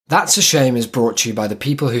That's a Shame is brought to you by the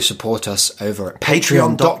people who support us over at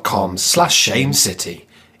patreon.com/shamecity.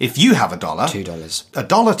 If you have $1, $2.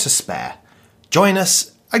 $1 to spare, join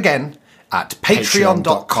us again at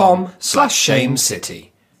patreon.com/shamecity.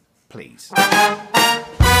 Please.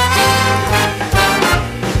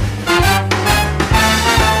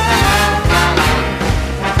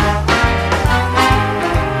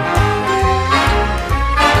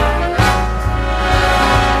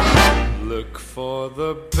 Look for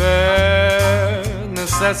the bare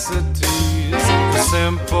necessities, the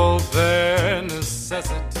simple bare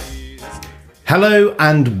necessities. Hello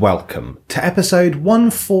and welcome to episode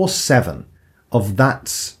 147 of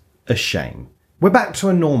That's a Shame. We're back to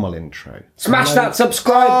a normal intro. Smash that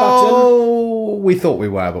subscribe button. Oh, we thought we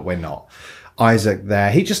were, but we're not. Isaac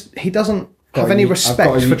there. He doesn't have any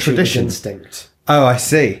respect for tradition. Instinct. Oh, I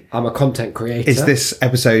see. I'm a content creator. Is this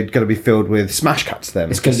episode going to be filled with smash cuts then?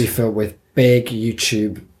 It's going to be filled with big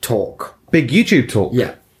YouTube talk. Big YouTube talk?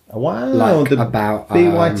 Yeah. Wow. Like the about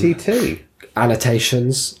BYTT.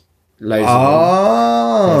 Annotations. Loads of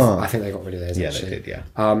Oh. them. I think they got rid of those. Yeah, actually. they did, yeah.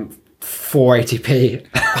 480p.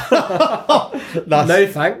 No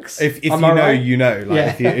thanks. If you Am I know, right? you know.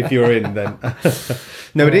 Like Yeah. if you're in, then.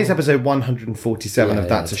 No, it is episode 147 Yeah, of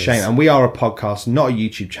That's a it Shame. is. And we are a podcast, not a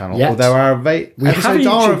YouTube channel. Yet. Although our have a episodes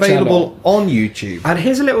are YouTube available on YouTube. And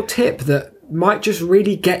here's a little tip that might just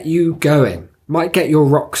really get you going. Might get your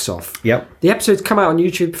rocks off. Yep. The episodes come out on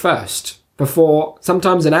YouTube first, before,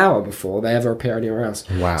 sometimes an hour before they ever appear anywhere else.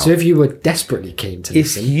 Wow. So if you were desperately keen to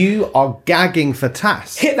If listen, you are gagging for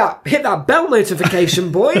tasks, hit that bell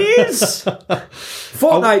notification, boys.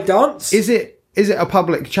 Fortnite dance. is it a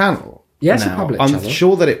public channel? Yes, a now? public I'm channel.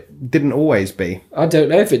 sure that it didn't always be. I don't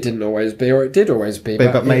know if it didn't always be or it did always be,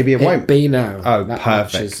 But maybe it won't. be now. Oh, that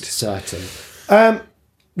perfect. much is certain.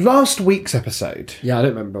 Last week's episode, Yeah, I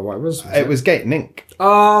don't remember what it was. it was Gate and Ink,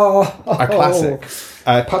 Oh, a classic.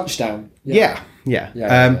 Punchdown. Yeah.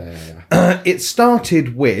 It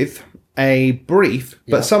started with a brief,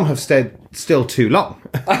 but some have said still too long,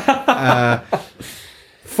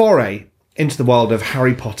 foray into the world of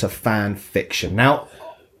Harry Potter fan fiction. Now,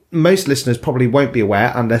 most listeners probably won't be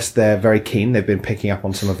aware unless they're very keen. They've been picking up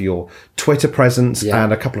on some of your Twitter presence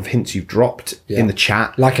and a couple of hints you've dropped in the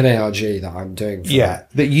chat. Like an ARG that I'm doing.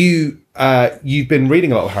 That you've been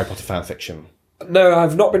reading a lot of Harry Potter fan fiction. No,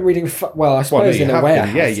 I've not been reading. I suppose you in a have way, been. I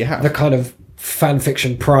have. Yeah, you have. The kind of fan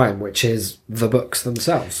fiction prime, which is the books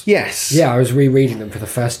themselves. Yes. Yeah, I was rereading them for the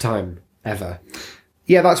first time ever.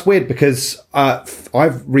 Yeah, that's weird because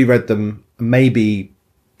I've reread them maybe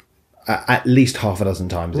at least half a dozen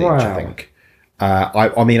times each, I Wow. think.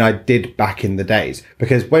 I mean, I did back in the days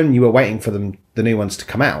because when you were waiting for the new ones to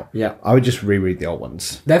come out, Yeah. I would just reread the old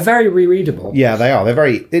ones. They're very rereadable. Yeah, they are.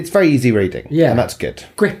 It's very easy reading. Yeah. And that's good.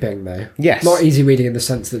 Gripping though. Yes. Not easy reading in the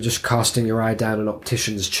sense that just casting your eye down an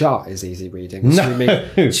optician's chart is easy reading.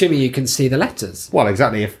 Assuming you can see the letters. Well,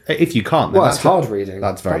 exactly. If you can't, then Well, that's it's hard reading.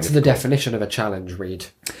 That's very That's the definition of a challenge read.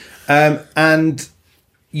 And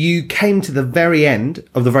you came to the very end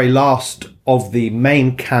of the very last of the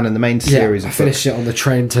main canon, the main series I of finished it on the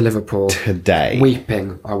train to Liverpool. today.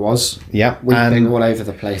 Weeping, I was. Yeah, Weeping and- all over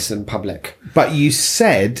the place in public. But you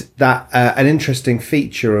said that an interesting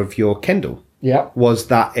feature of your Kindle Yeah. was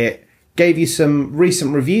that it gave you some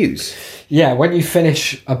recent reviews. Yeah, when you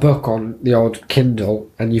finish a book on the old Kindle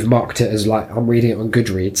and you've marked it as like, I'm reading it on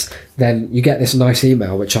Goodreads, then you get this nice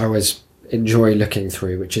email, which I always enjoy looking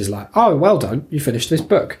through, which is like, oh, well done, you finished this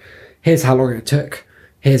book. Here's how long it took.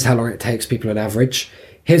 Here's how long it takes people on average.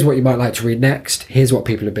 Here's what you might like to read next. Here's what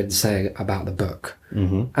people have been saying about the book.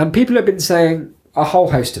 Mm-hmm. And people have been saying a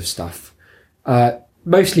whole host of stuff.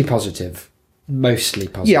 Mostly positive.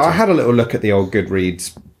 Yeah, I had a little look at the old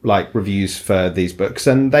Goodreads reviews for these books,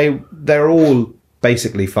 and they're all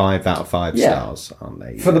basically 5 out of 5 stars, aren't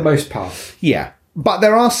they? For the most part. Yeah, but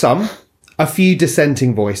there are a few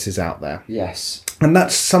dissenting voices out there. Yes. And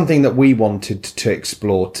that's something that we wanted to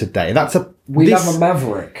explore today. We love a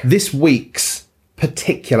maverick. This week's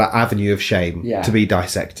particular avenue of shame to be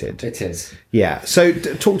dissected. It is. Yeah. So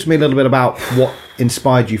talk to me a little bit about what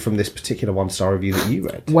inspired you from this particular 1-star review that you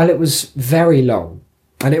read. Well, it was very long.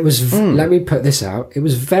 And it was, let me put this out, it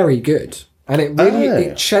was very good. And it really,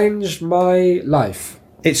 it changed my life.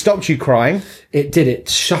 It stopped you crying. It did. It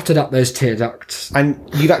shuttered up those tear ducts. And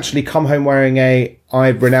you've actually come home wearing a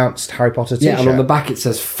I've renounced Harry Potter t-shirt. Yeah, and on the back it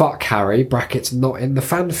says, fuck Harry, brackets, not in the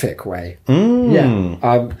fanfic way.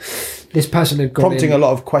 Yeah. This person had gone prompting a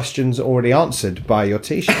lot of questions already answered by your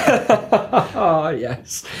t-shirt. Oh,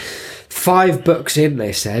 yes. 5 books in,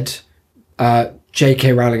 they said,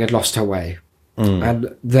 J.K. Rowling had lost her way.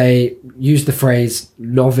 And they used the phrase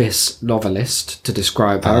novice novelist to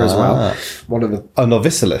describe her as well. One of the A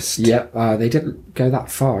novicelist. they didn't go that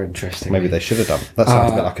far, interestingly. Maybe they should have done. That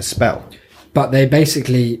sounds a bit like a spell. But they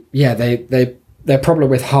basically, their problem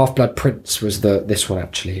with Half-Blood Prince was this one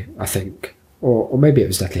actually, I think, or maybe it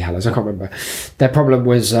was Deathly Hallows. I can't remember. Their problem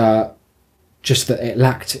was just that it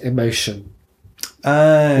lacked emotion,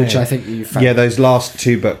 which I think you found. Yeah, those last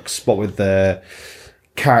two books, what with the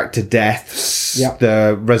character deaths,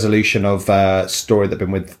 the resolution of story that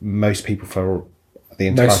been with most people for the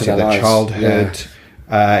entirety of their childhood.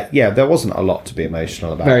 There wasn't a lot to be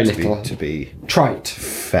emotional about. Very little. To be trite.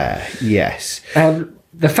 Fair, yes.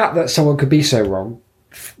 The fact that someone could be so wrong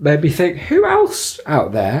made me think, who else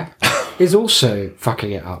out there is also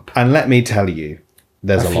fucking it up? And let me tell you,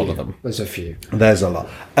 there's a lot of them. There's a few. There's a lot.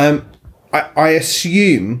 I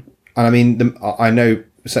assume, and I mean, I know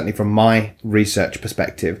certainly from my research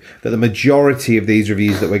perspective, that the majority of these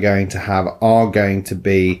reviews that we're going to have are going to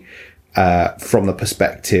be from the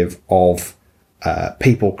perspective of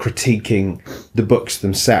people critiquing the books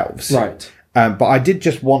themselves. Right. But I did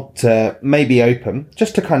just want to maybe open,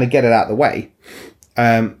 just to kind of get it out of the way,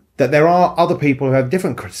 that there are other people who have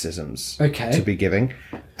different criticisms to be giving.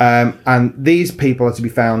 And these people are to be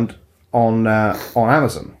found on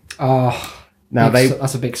Amazon. Now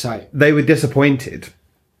that's a big site. They were disappointed.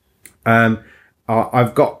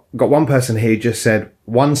 I've got one person here who just said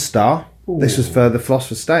 1 star. Ooh. This was for The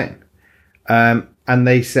Philosopher's Stone. And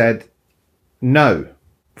they said, no,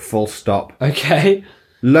 full stop. Okay.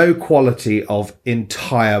 Low quality of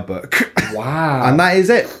entire book. Wow. And that is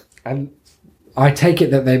it. And I take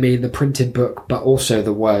it that they mean the printed book, but also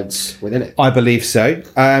the words within it. I believe so.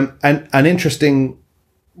 And an interesting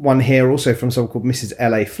one here also from someone called Mrs.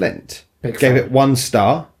 L.A. Flint. Gave it 1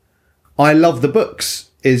 star. I love the books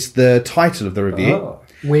is the title of the review. Oh,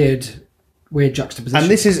 weird juxtaposition. And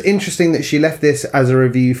this is interesting that she left this as a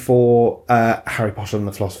review for Harry Potter and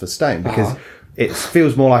the Philosopher's Stone, because it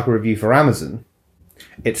feels more like a review for Amazon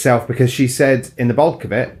itself, because she said in the bulk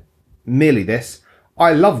of it, merely this: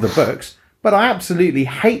 I love the books, but I absolutely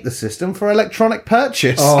hate the system for electronic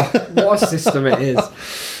purchase. Oh, what a system it is.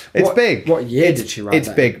 It's big. What year did she write It's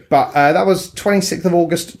that? big, but that was 26th of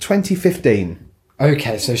August 2015.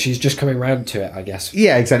 Okay, so she's just coming round to it, I guess.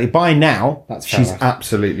 Yeah, exactly. By now, That's fair she's enough.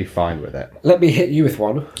 Absolutely fine with it. Let me hit you with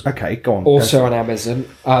one. Okay, go on. Also on Amazon.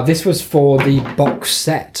 This was for the box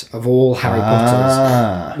set of all Harry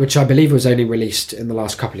Potters, which I believe was only released in the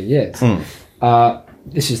last couple of years.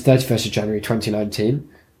 This is 31st of January 2019.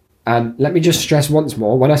 And let me just stress once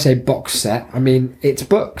more, when I say box set, I mean it's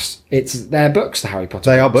books. They're books, the Harry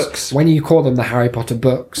Potter They books. are books. When you call them the Harry Potter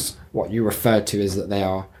books, what you refer to is that they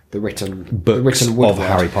are the written Books of woodward.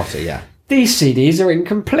 Harry Potter, yeah. These CDs are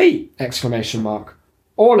incomplete! !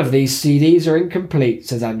 All of these CDs are incomplete,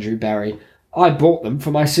 says Andrew Berry. I bought them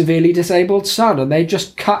for my severely disabled son and they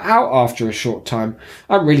just cut out after a short time.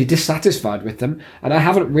 I'm really dissatisfied with them and I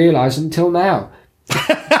haven't realised until now.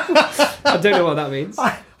 I don't know what that means.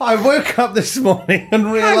 I woke up this morning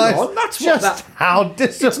and realised that's just how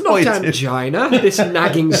disappointed. It's not angina, this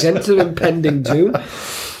nagging sense of impending doom.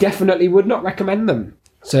 Definitely would not recommend them.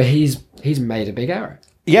 So he's made a big error.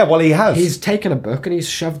 Yeah, well, he has. He's taken a book and he's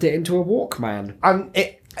shoved it into a Walkman. And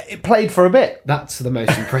it played for a bit. That's the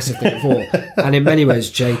most impressive thing of all. And in many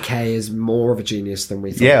ways, J.K. is more of a genius than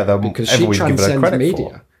we thought. Yeah, because she everyone give her transcends credit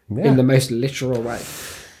media in the most literal way.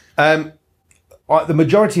 The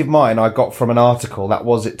majority of mine I got from an article that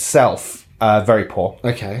was itself very poor.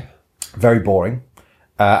 Okay. Very boring.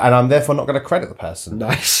 And I'm therefore not going to credit the person.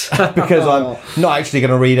 Nice. Because I'm not actually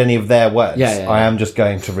going to read any of their words. Yeah. I am just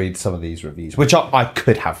going to read some of these reviews, which I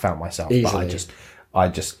could have found myself. Easily. But I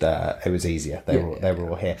just it was easier. They were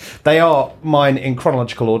all here. They are mine in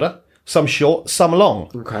chronological order. Some short, some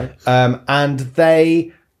long. Okay. And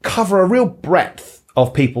they cover a real breadth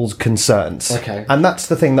of people's concerns. Okay. And that's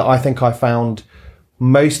the thing that I think I found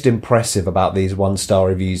most impressive about these 1-star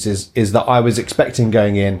reviews is that I was expecting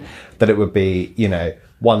going in that it would be,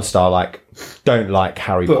 1 star, like, don't like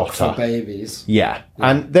Harry Book Potter. for babies. Yeah.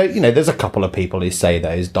 And there, there's a couple of people who say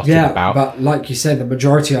those dotted about. But like you said, the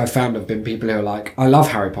majority I've found have been people who are like, I love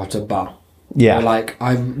Harry Potter, but... Yeah. Or like,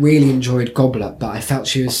 I really enjoyed Goblet, but I felt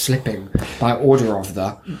she was slipping by order of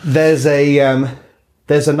the...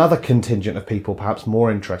 There's another contingent of people, perhaps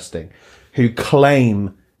more interesting, who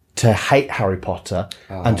claim to hate Harry Potter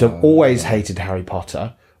and to have always hated Harry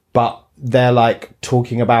Potter, but they're like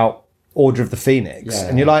talking about Order of the Phoenix,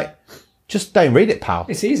 and you're like, just don't read it, pal.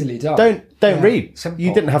 It's easily done. Don't read. Simple.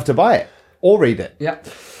 You didn't have to buy it or read it. Yeah.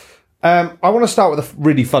 I want to start with a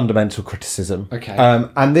really fundamental criticism. Okay.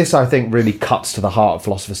 And this, I think, really cuts to the heart of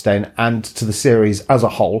Philosopher's Stone and to the series as a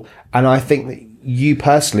whole. And I think that you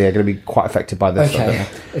personally are going to be quite affected by this. Okay.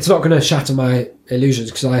 It's not going to shatter my illusions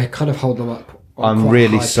because I kind of hold them up. I'm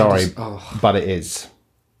really sorry, but it is.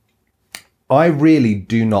 I really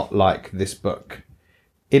do not like this book.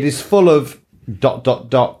 It is full of ...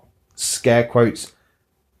 scare quotes,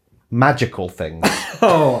 magical things.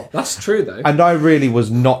 Oh, that's true though. And I really was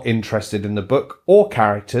not interested in the book or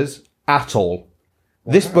characters at all.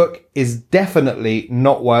 Wow. This book is definitely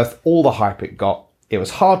not worth all the hype it got. It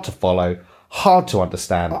was hard to follow, hard to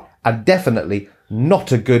understand, and definitely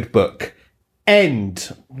not a good book.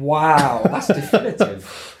 End. Wow, that's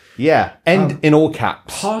definitive. Yeah, end in all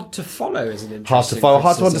caps. Hard to follow is an interesting Hard to follow,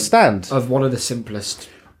 hard to understand. Of one of the simplest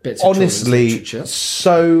bits of honestly, literature.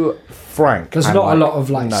 So frank. There's not a lot of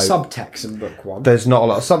subtext in book one. There's not a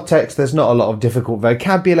lot of subtext. There's not a lot of difficult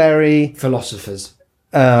vocabulary. Philosophers.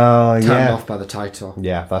 Turned Yeah. off by the title.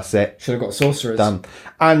 Yeah, that's it. Should have got sorcerers. Done.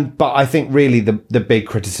 But I think really the big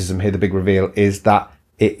criticism here, the big reveal, is that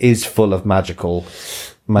it is full of magical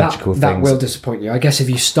things. That will disappoint you. I guess if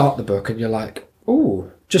you start the book and you're like,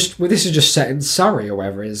 ooh, this is just set in Surrey or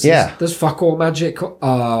wherever it is. Yeah. There's fuck all magic.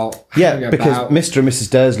 Yeah, because Mr. and Mrs.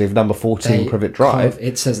 Dursley of number 14 Privet Drive.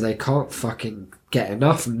 It says they can't fucking get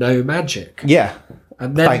enough no magic. Yeah.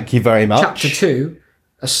 And then thank you very much. Chapter 2,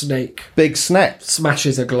 a snake. Big snake.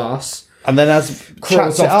 Smashes a glass. And then as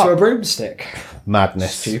crawls off to a broomstick.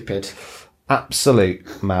 Madness. Stupid.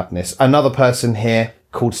 Absolute madness. Another person here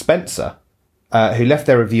called Spencer, who left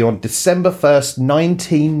their review on December 1st,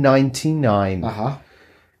 1999. Uh-huh.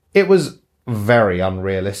 It was very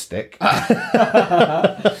unrealistic.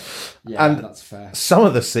 Yeah, and that's fair. Some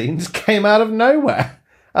of the scenes came out of nowhere.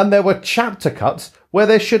 And there were chapter cuts where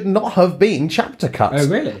there should not have been chapter cuts. Oh,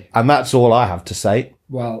 really? And that's all I have to say.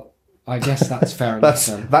 Well, I guess that's fair enough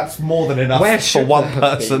then. That's more than enough Where for should one there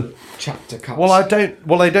have person. been chapter cuts?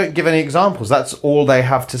 They don't give any examples. That's all they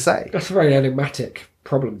have to say. That's a very enigmatic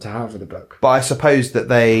problem to have with a book. But I suppose that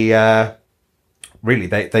they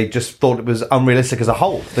they just thought it was unrealistic as a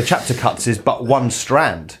whole. The chapter cuts is but one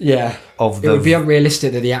strand. Yeah. It would be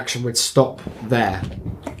unrealistic that the action would stop there.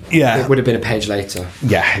 Yeah. It would have been a page later.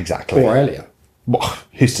 Yeah, exactly. Or earlier. Well,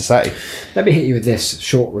 who's to say? Let me hit you with this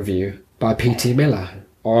short review by P.T. Miller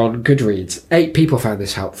on Goodreads. 8 people found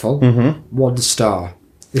this helpful. 1 star.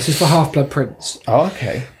 This is for Half-Blood Prince. Oh,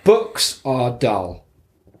 okay. Books are dull.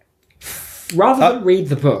 Rather than read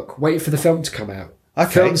the book, wait for the film to come out.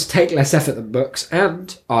 Okay. Films take less effort than books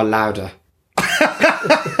and are louder.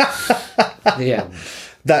 The end.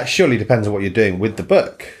 That surely depends on what you're doing with the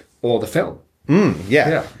book. Or the film.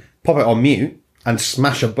 Yeah. Pop it on mute and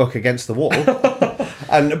smash a book against the wall.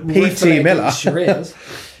 And P.T. Miller.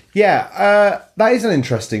 Yeah, that is an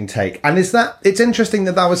interesting take. And it's interesting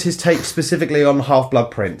that was his take specifically on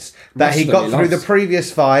Half-Blood Prince. That he got through the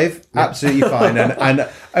previous 5 absolutely fine. And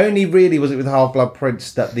only really was it with Half-Blood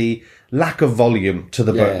Prince that the lack of volume to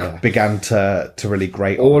the book began to really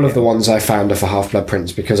grate on all of the ones I found are for Half-Blood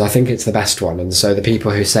Prince because I think it's the best one, and so the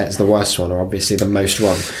people who say it's the worst one are obviously the most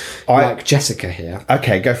wrong. Like Jessica here.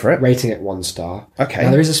 Okay, go for it. Rating it 1 star. Okay.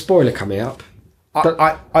 Now there is a spoiler coming up.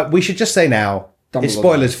 We should just say now, it's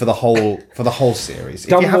spoilers for the whole series.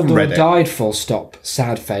 If you haven't read it, died, full stop,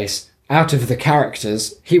 sad face. Out of the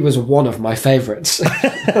characters, he was one of my favourites.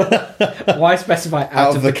 Why specify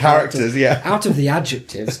out of the characters? Yeah. Out of the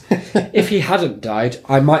adjectives. If he hadn't died,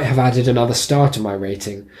 I might have added another star to my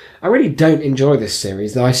rating. I really don't enjoy this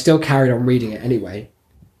series, though I still carried on reading it anyway.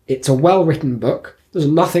 It's a well-written book. There's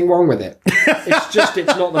nothing wrong with it. It's just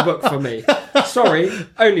it's not the book for me. Sorry,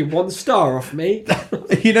 only 1 star off me.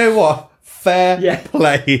 You know what? Fair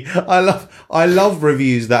play. I love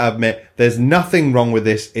reviews that admit there's nothing wrong with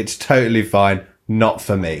this. It's totally fine. Not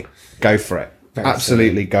for me. Go for it.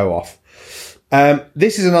 Absolutely go off.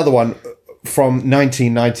 This is another one from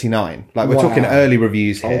 1999. Like we're talking early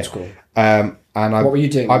reviews here. Old school. And what were you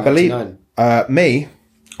doing? I believe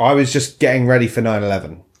I was just getting ready for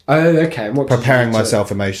 9/11. Oh, okay. And what preparing myself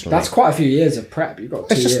emotionally. That's quite a few years of prep. You've got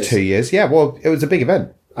 2 years. It's just 2 years. Yeah. Well, it was a big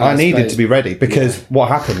event. I needed to be ready because what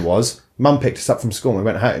happened was Mum picked us up from school and we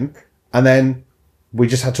went home, and then we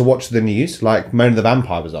just had to watch the news. Like Mona the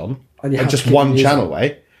Vampire was on, and just one channel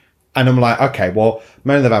away. And I'm like, okay, well,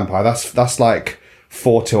 Mona the Vampire, that's like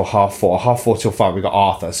 4 till 4:30 till 5. We got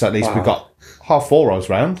Arthur, so at least we got 4:30 rolls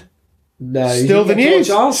round. No, still the news.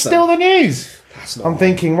 Still the news. I'm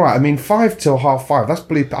thinking, right, I mean, 5 till 5:30, that's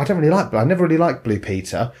Blue. I never really liked Blue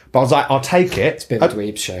Peter, but I was like, I'll take it. It's a bit of a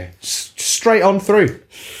dweeb show. Straight on through.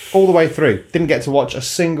 all the way through. Didn't get to watch a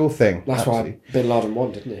single thing. That's Absolutely. why Bin Laden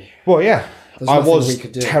won, didn't he? Well, yeah. There's I nothing was we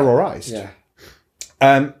could do. terrorised.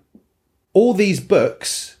 Yeah. All these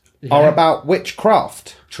books are about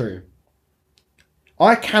witchcraft. True.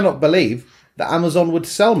 I cannot believe that Amazon would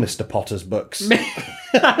sell Mr. Potter's books.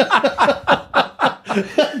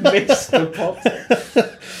 Mr.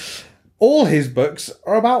 Potter. All his books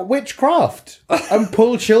are about witchcraft and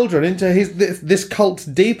pull children into this cult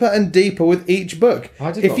deeper and deeper with each book.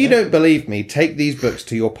 If you don't believe me, take these books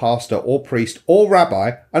to your pastor or priest or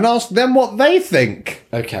rabbi and ask them what they think.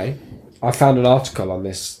 Okay. I found an article on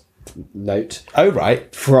this note. Oh,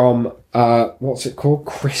 right. From, what's it called?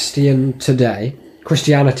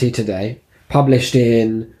 Christianity Today, published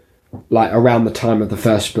in, like, around the time of the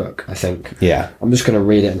first book, I think. Yeah. I'm just going to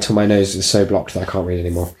read it until my nose is so blocked that I can't read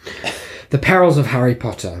anymore. The Perils of Harry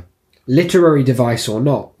Potter. Literary device or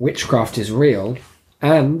not, witchcraft is real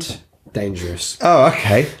and dangerous. Oh,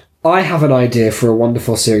 okay. I have an idea for a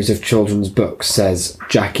wonderful series of children's books, says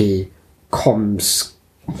Jackie Comscles,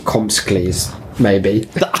 maybe.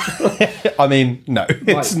 I mean, no,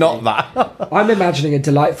 it's not that. I'm imagining a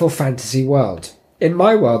delightful fantasy world. In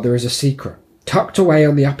my world, there is a secret. Tucked away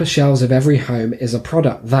on the upper shelves of every home is a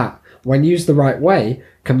product that, when used the right way,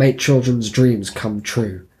 can make children's dreams come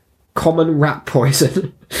true. Common rat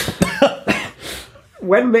poison.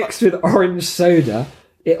 When mixed with orange soda,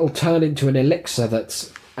 it'll turn into an elixir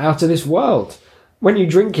that's out of this world. When you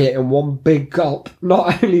drink it in one big gulp,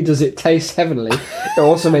 not only does it taste heavenly, it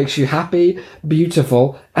also makes you happy,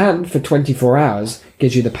 beautiful, and for 24 hours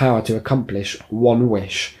gives you the power to accomplish one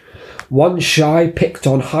wish. One shy,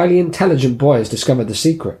 picked-on, highly intelligent boy has discovered the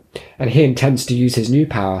secret, and he intends to use his new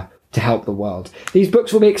power to help the world. These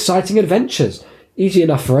books will be exciting adventures. Easy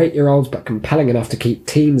enough for 8-year-olds, but compelling enough to keep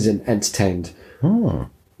teens entertained.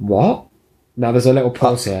 What? Now there's a little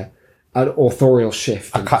pause here. An authorial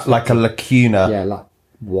shift. Like a lacuna. Yeah, like,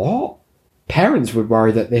 what? Parents would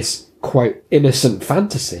worry that this, quote, innocent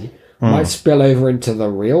fantasy might spill over into the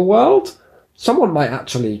real world. Someone might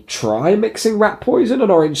actually try mixing rat poison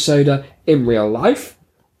and orange soda in real life.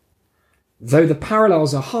 Though the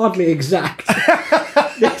parallels are hardly exact.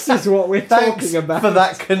 This is what we're talking about. For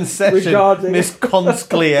that concession, regarding Miss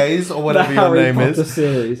Conscliers, or whatever your Harry name Potter is.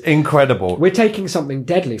 Series. Incredible. We're taking something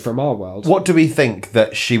deadly from our world. What do we think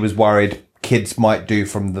that she was worried kids might do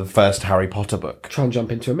from the first Harry Potter book? Try and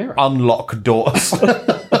jump into a mirror. Unlock doors.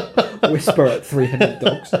 Whisper at three-headed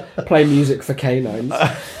dogs. Play music for canines.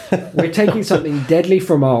 We're taking something deadly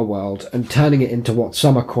from our world and turning it into what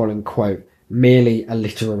some are calling, quote, merely a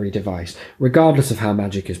literary device. Regardless of how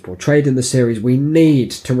magic is portrayed in the series, we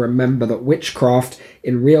need to remember that witchcraft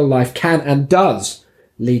in real life can and does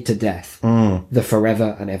lead to death. The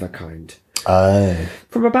forever and ever kind.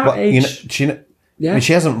 From about age... I mean,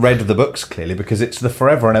 she hasn't read the books, clearly, because it's the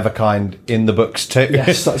forever and ever kind in the books too.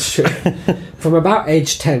 Yes, that's true. From about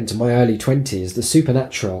age 10 to my early 20s, the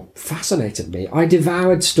supernatural fascinated me. I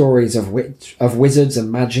devoured stories of wizards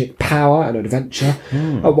and magic, power and adventure.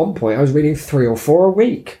 At one point, I was reading 3 or 4 a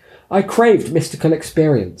week. I craved mystical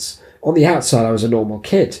experience. On the outside, I was a normal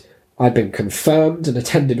kid. I'd been confirmed and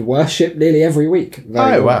attended worship nearly every week.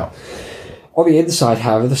 Wow. On the inside,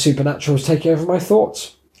 however, the supernatural was taking over my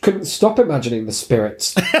thoughts. Couldn't stop imagining the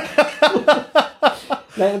spirits.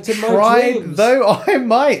 They entered my dreams. Though I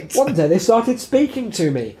might. One day they started speaking to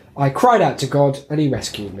me. I cried out to God and he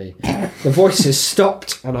rescued me. The voices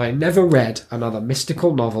stopped and I never read another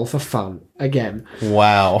mystical novel for fun again.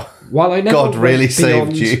 Wow. While I never God really went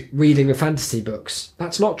beyond saved you. reading the fantasy books,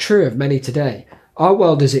 that's not true of many today. Our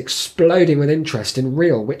world is exploding with interest in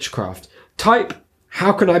real witchcraft. Type,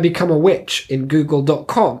 how can I become a witch in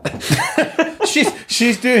google.com.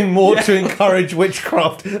 She's doing more to encourage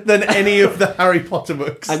witchcraft than any of the Harry Potter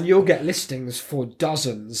books. And you'll get listings for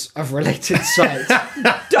dozens of related sites.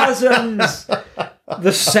 Dozens!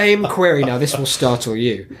 The same query, now this will startle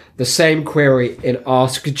you, the same query in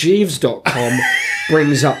AskJeeves.com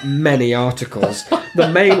brings up many articles. The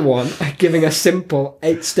main one giving a simple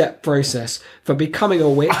 8-step process for becoming a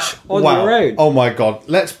witch on your own. Oh my God.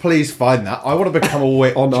 Let's please find that. I want to become a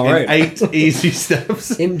witch On our in own. 8 easy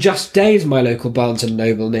steps. In just days, my local Barnes &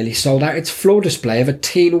 Noble nearly sold out its floor display of a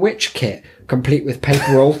teen witch kit, complete with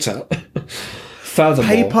paper altar.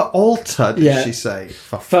 Furthermore, Paper altar, did she say?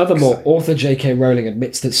 Furthermore, author J.K. Rowling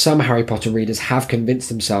admits that some Harry Potter readers have convinced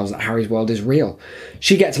themselves that Harry's world is real.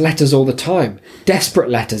 She gets letters all the time, desperate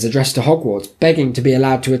letters addressed to Hogwarts, begging to be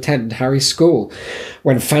allowed to attend Harry's school.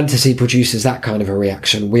 When fantasy produces that kind of a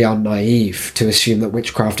reaction, we are naive to assume that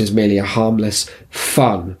witchcraft is merely a harmless,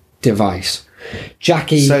 fun device.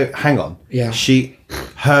 Jackie... So, hang on. Yeah.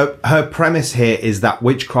 Her premise here is that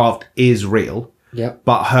witchcraft is real, Yeah.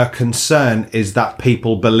 but her concern is that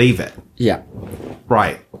people believe it. Yeah.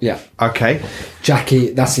 Right. Yeah. Okay.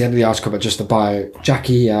 Jackie, that's the end of the article, but just the bio.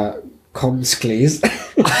 Jackie Comscles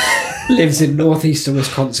lives in northeastern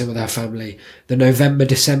Wisconsin with her family. The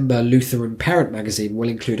November-December Lutheran Parent magazine will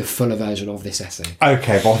include a fuller version of this essay.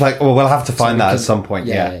 Okay. Well, we'll have to find that at some point.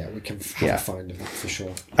 Yeah. We can have a find of that for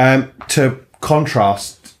sure. To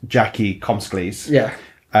contrast Jackie Comscles,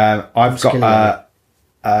 I've Comscles. got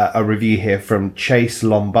a review here from Chase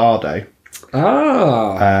Lombardo.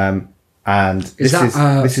 And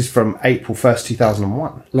this is from April 1st,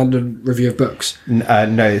 2001. London Review of Books.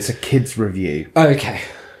 No, it's a kid's review. Okay.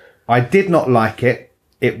 I did not like it.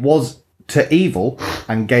 It was to evil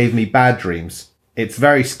and gave me bad dreams. It's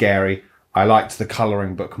very scary. I liked the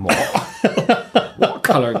colouring book more. What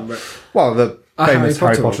colouring book? Well, the famous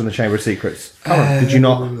Harry Potter Potter and the Chamber of Secrets. Did you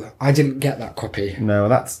not? I didn't get that copy. No,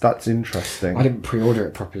 that's interesting. I didn't pre-order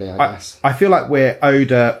it properly, I guess. I feel like we're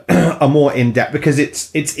owed a more in-depth, because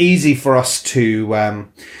it's easy for us to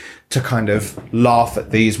kind of laugh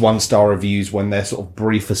at these one-star reviews when they're sort of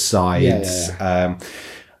brief asides.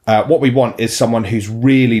 What we want is someone who's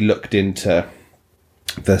really looked into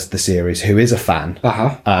the series, who is a fan,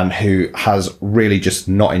 and who has really just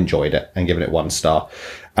not enjoyed it and given it 1 star.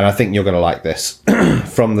 And I think you're going to like this.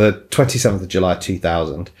 From the 27th of July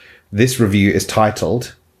 2000, this review is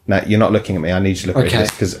titled... Now, you're not looking at me. I need you to look at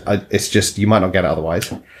this, because it's just... You might not get it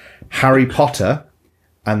otherwise. Harry Potter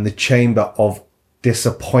and the Chamber of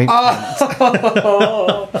Disappointment.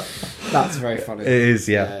 That's very funny. It is,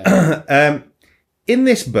 yeah. In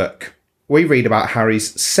this book, we read about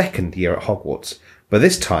Harry's second year at Hogwarts. But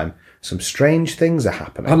this time, some strange things are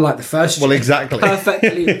happening. Unlike the first year. Well, exactly.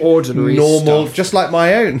 Perfectly ordinary Normal, stuff. just like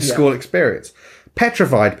my own school experience.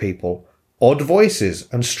 Petrified people, odd voices,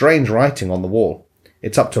 and strange writing on the wall.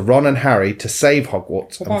 It's up to Ron and Harry to save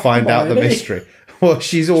Hogwarts and find out the mystery. Well,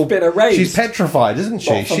 she's been erased. She's petrified, isn't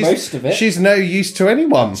she? Well, for most of it. She's no use to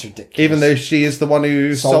anyone. That's ridiculous. Even though she is the one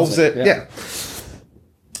who solves it. Yeah.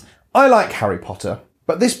 I like Harry Potter,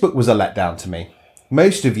 but this book was a letdown to me.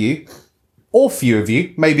 Most of you, or few of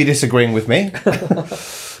you, may be disagreeing with me.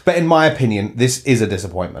 But in my opinion, this is a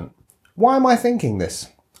disappointment. Why am I thinking this?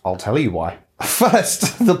 I'll tell you why.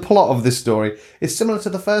 First, the plot of this story is similar to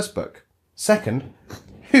the first book. Second,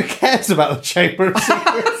 who cares about the Chamber of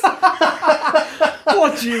Secrets?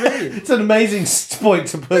 What do you mean? It's an amazing point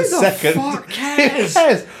to put second. Who the fuck cares? Who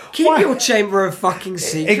cares? Keep your Chamber of fucking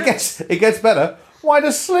Secrets. It gets better. Why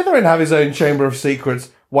does Slytherin have his own Chamber of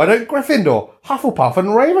Secrets? Why don't Gryffindor, Hufflepuff and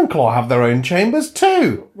Ravenclaw have their own chambers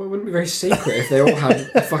too? Well, it wouldn't be very secret if they all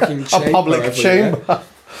had a fucking chamber. A public chamber.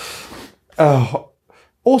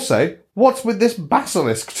 Also, what's with this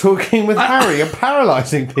basilisk talking with Harry and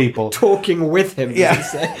paralysing people? Talking with him, Yeah. you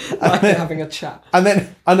say? Like they're having a chat. And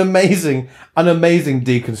then an amazing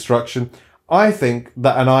deconstruction. I think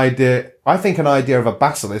an idea of a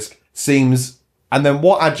basilisk seems... And then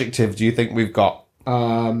what adjective do you think we've got?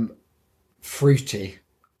 Fruity.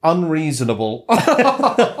 Unreasonable.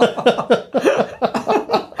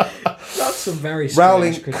 That's a very strange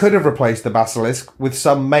Rowling criticism. could have replaced the basilisk with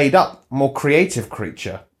some made-up, more creative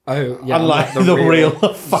creature. Oh, yeah. Unlike the real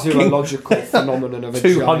fucking zoological phenomenon of a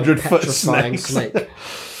 200-foot giant petrifying snake. snake.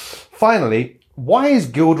 Finally, why is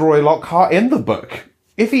Gilderoy Lockhart in the book?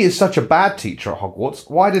 If he is such a bad teacher at Hogwarts,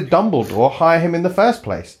 why did Dumbledore hire him in the first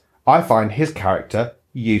place? I find his character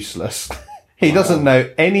useless. He doesn't know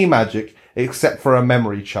any magic except for a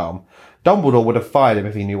memory charm. Dumbledore would have fired him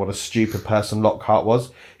if he knew what a stupid person Lockhart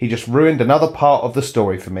was. He just ruined another part of the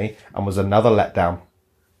story for me and was another letdown.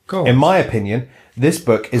 Cool. In my opinion, this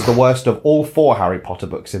book is the worst of all 4 Harry Potter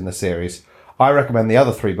books in the series. I recommend the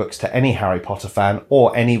other 3 books to any Harry Potter fan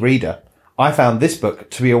or any reader. I found this book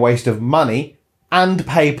to be a waste of money and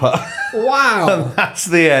paper. Wow. And that's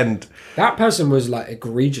the end. That person was like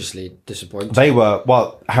egregiously disappointed. They were,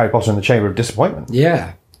 Harry Potter and the Chamber of Disappointment.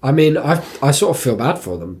 Yeah. I mean, I sort of feel bad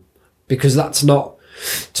for them because it's not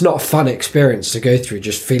a fun experience to go through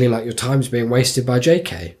just feeling like your time's being wasted by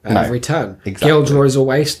JK at every turn. Exactly. Gilderoy's a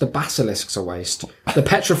waste, the basilisk's a waste, the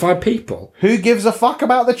petrified people. Who gives a fuck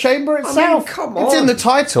about the chamber itself? come It's in on. the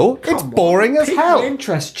title. It's boring as People hell.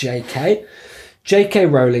 interest, JK. J.K.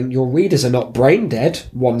 Rowling, your readers are not brain dead.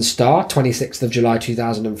 1 star, 26th of July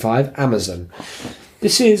 2005, Amazon.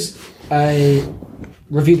 This is a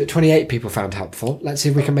review that 28 people found helpful. Let's see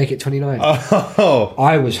if we can make it 29. Oh.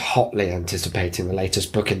 I was hotly anticipating the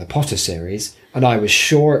latest book in the Potter series, and I was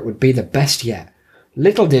sure it would be the best yet.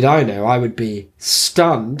 Little did I know I would be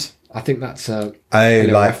stunned. I think that's a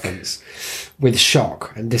little reference. With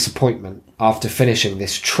shock and disappointment after finishing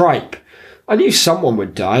this tripe. I knew someone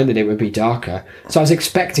would die and that it would be darker, so I was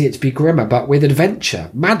expecting it to be grimmer, but with adventure,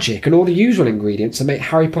 magic, and all the usual ingredients that make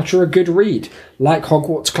Harry Potter a good read, like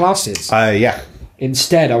Hogwarts classes. Yeah.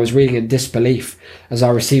 Instead, I was reading in disbelief as I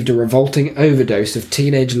received a revolting overdose of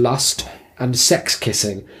teenage lust and sex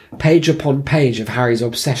kissing, page upon page of Harry's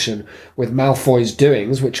obsession with Malfoy's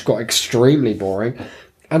doings, which got extremely boring.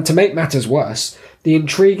 And to make matters worse, the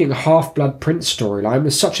intriguing Half-Blood Prince storyline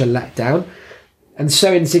was such a letdown, and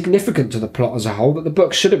so insignificant to the plot as a whole that the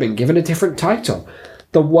book should have been given a different title.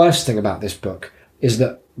 The worst thing about this book is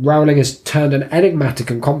that Rowling has turned an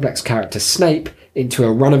enigmatic and complex character, Snape, into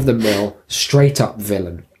a run-of-the-mill, straight-up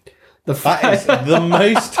villain. That is the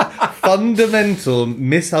most fundamental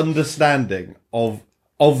misunderstanding of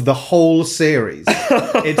the whole series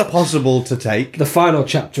it's possible to take. The final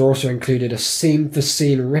chapter also included a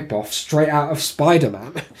scene-for-scene rip-off straight out of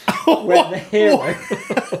Spider-Man, where the hero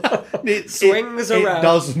swings around. It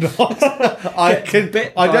does not. I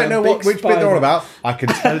don't know which bit they're on about. I can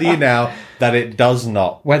tell you now that it does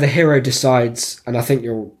not. Where the hero decides, and I think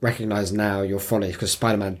you'll recognise now your folly, because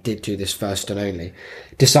Spider-Man did do this first and only,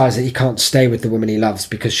 decides that he can't stay with the woman he loves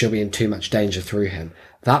because she'll be in too much danger through him.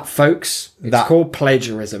 That, folks, it's called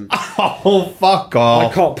plagiarism. Oh, fuck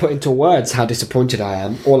off. I can't put into words how disappointed I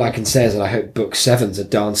am. All I can say is that I hope Book 7's a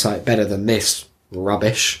darn sight better than this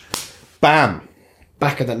rubbish. Bam.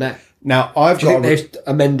 Back of the net. Now, I've got... they've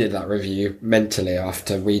amended that review mentally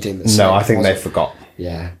after reading the No, I think they forgot.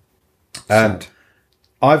 Yeah. And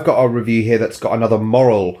I've got a review here that's got another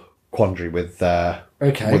moral quandary with the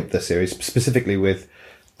series, specifically with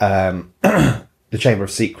The Chamber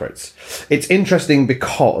of Secrets. It's interesting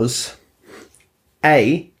because,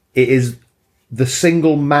 A, it is the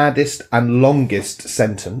single maddest and longest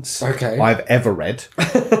sentence I've ever read.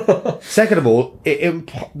 Second of all,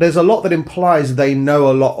 there's a lot that implies they know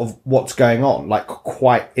a lot of what's going on, like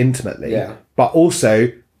quite intimately. Yeah. But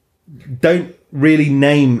also don't really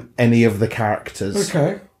name any of the characters.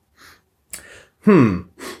 Okay.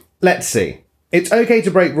 Let's see. It's okay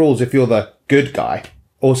to break rules if you're the good guy.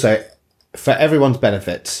 Also, for everyone's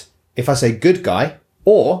benefit, if I say good guy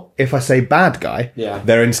or if I say bad guy,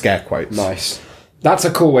 they're in scare quotes. Nice. That's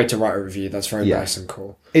a cool way to write a review. That's very nice and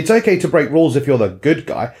cool. It's okay to break rules if you're the good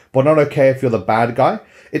guy, but not okay if you're the bad guy.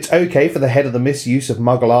 It's okay for the head of the misuse of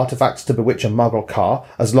Muggle artifacts to bewitch a Muggle car,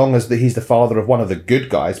 as long as he's the father of one of the good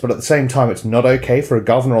guys, but at the same time it's not okay for a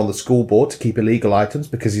governor on the school board to keep illegal items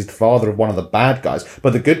because he's the father of one of the bad guys,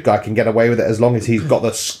 but the good guy can get away with it as long as he's got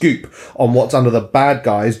the scoop on what's under the bad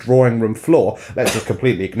guy's drawing room floor. Let's just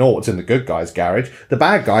completely ignore what's in the good guy's garage. The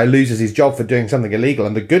bad guy loses his job for doing something illegal,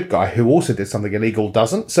 and the good guy, who also did something illegal,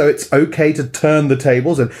 doesn't. So it's okay to turn the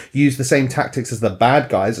tables and use the same tactics as the bad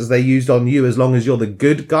guys as they used on you, as long as you're the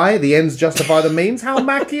good guy. The ends justify the means. How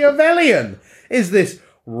Machiavellian! Is this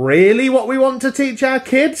really what we want to teach our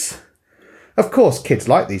kids? Of course, kids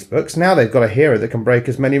like these books. Now they've got a hero that can break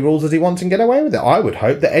as many rules as he wants and get away with it. I would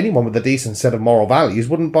hope that anyone with a decent set of moral values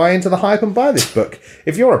wouldn't buy into the hype and buy this book.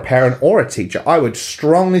 If you're a parent or a teacher, I would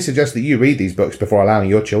strongly suggest that you read these books before allowing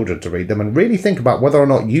your children to read them, and really think about whether or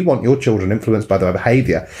not you want your children influenced by their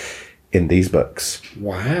behaviour in these books.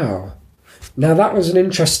 Wow. Now that was an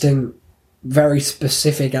interesting, very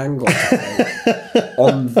specific angle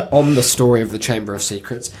on the story of the Chamber of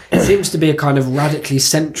Secrets. It seems to be a kind of radically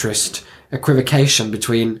centrist equivocation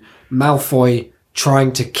between Malfoy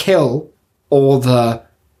trying to kill all the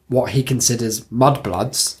what he considers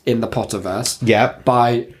mudbloods in the Potterverse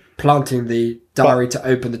by planting the diary to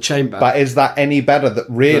open the chamber. But is that any better that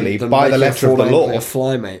really than by the letter of the law? A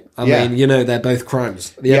fly, mate. I mean, you know, they're both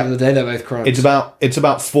crimes. At the end of the day, they're both crimes. It's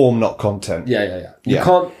about form, not content. Yeah. You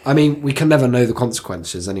can't. I mean, we can never know the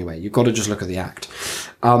consequences anyway. You've got to just look at the act.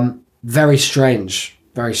 Very strange.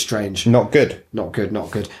 Very strange. Not good. Not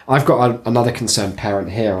good. I've got another concerned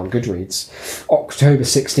parent here on Goodreads. October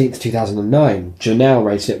 16th, 2009. Janelle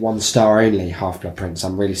rated it 1 star only, Half-Blood Prince.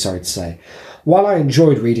 I'm really sorry to say. While I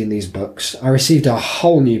enjoyed reading these books, I received a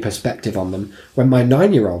whole new perspective on them when my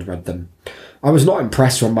 9-year-old read them. I was not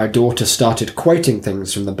impressed when my daughter started quoting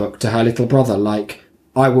things from the book to her little brother, like,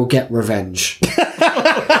 "I will get revenge."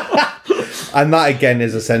 And that, again,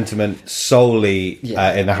 is a sentiment solely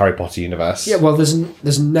in the Harry Potter universe. Yeah, well,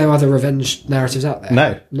 there's no other revenge narratives out there.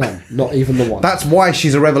 No, not even the one. That's why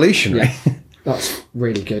she's a revolutionary. Yeah, that's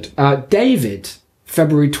really good. David,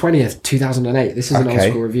 February 20th, 2008. This is an old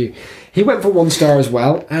school review. He went for 1 star as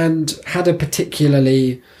well and had a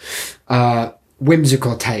particularly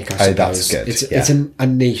whimsical take, I suppose. That's good. It's a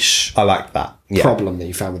niche I like that. problem that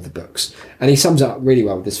you found with the books. And he sums it up really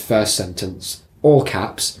well with this first sentence, all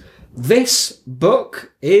caps. "This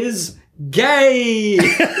book is gay."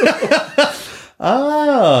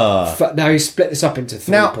 Now he's split this up into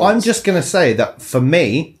 3 Now, points. I'm just going to say that for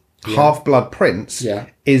me, Half-Blood Prince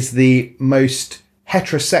is the most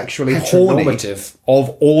heterosexually horny Heteronormative. of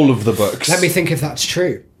all of the books. Let me think if that's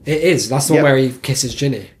true. It is. That's the one where he kisses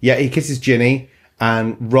Ginny. Yeah, he kisses Ginny,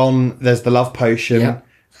 and Ron, there's the love potion.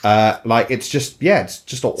 It's just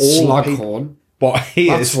all Slughorn. What he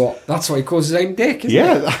That's is. what he calls his own dick, isn't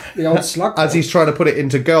it? The old Slughorn. As he's trying to put it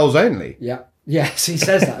into girls only. Yeah. Yes, he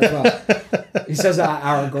says that as well. He says that at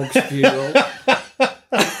Aragog's funeral.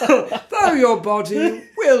 Though your body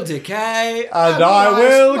will decay, And I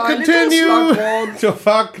will my little continue Slughorn to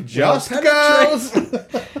fuck just penetrate.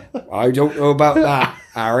 girls. I don't know about that,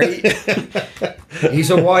 Harry. He's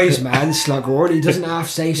a wise man, Slughorn. He doesn't have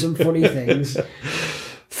to say some funny things.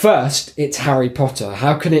 First, it's Harry Potter.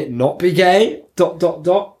 How can it not be gay? ...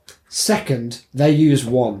 Second, they use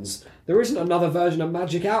wands. There isn't another version of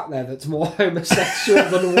magic out there that's more homosexual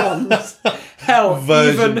than wands. Hell,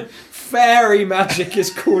 even fairy magic is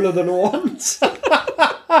cooler than wands.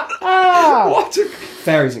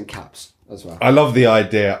 Fairies and caps as well. I love the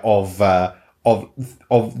idea of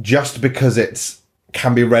just because it's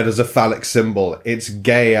can be read as a phallic symbol, it's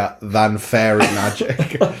gayer than fairy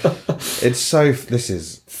magic. It's so. This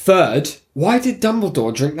is. Third, why did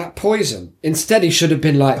Dumbledore drink that poison? Instead, he should have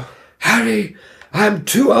been like, Harry, I am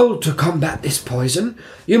too old to combat this poison.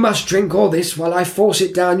 You must drink all this while I force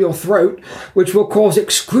it down your throat, which will cause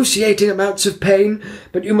excruciating amounts of pain,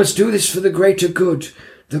 but you must do this for the greater good.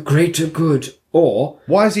 The greater good. Or,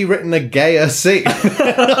 Why has he written a gayer scene?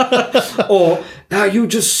 or, now you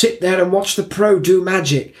just sit there and watch the pro do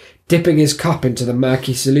magic. Dipping his cup into the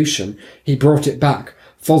murky solution, he brought it back,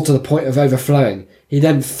 full to the point of overflowing. He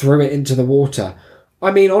then threw it into the water.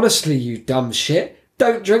 I mean, honestly, you dumb shit.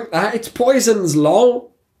 Don't drink that. It's poisons,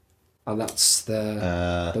 lol. And that's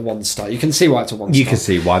the one star. You can see why it's a one star. You can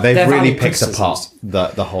see why they've They're really valid picked apart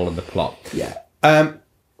criticisms. the whole of the plot. Yeah.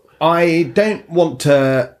 I don't want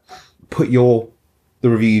to put the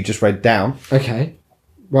review you just read down, Okay.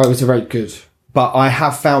 Well, it was very good. but I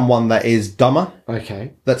have found one that is dumber,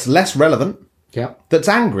 Okay. that's less relevant, Yeah. that's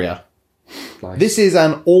angrier. Nice. This is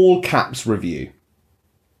an all caps review.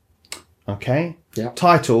 Okay? Yeah.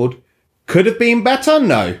 Titled, Could Have Been Better?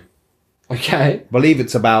 No. Okay. I believe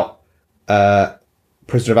it's about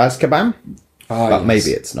Prisoner of Azkaban, Oh, but yes.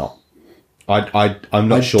 maybe it's not. I'm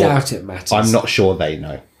not sure. I doubt it matters. I'm not sure they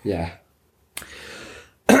know. Yeah.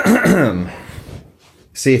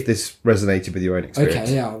 See if this resonated with your own experience.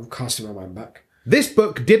 Okay, yeah, I'm casting my mind back. This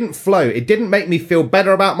book didn't flow. It didn't make me feel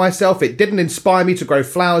better about myself. It didn't inspire me to grow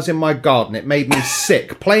flowers in my garden. It made me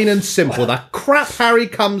sick. Plain and simple. The crap Harry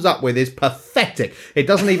comes up with is pathetic. It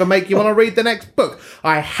doesn't even make you want to read the next book.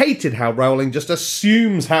 I hated how Rowling just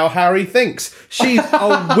assumes how Harry thinks. She's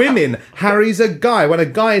a woman. Harry's a guy. When a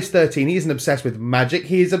guy is 13, he isn't obsessed with magic.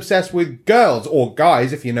 He is obsessed with girls, or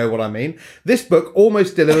guys, if you know what I mean. This book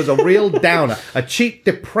almost delivers a real downer, a cheap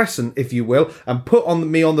depressant, if you will, and put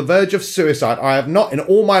me on the verge of suicide. I have not in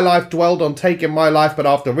all my life dwelled on taking my life, but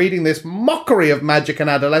after reading this mockery of magic and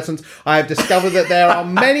adolescence, I have discovered that there are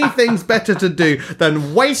many things better to do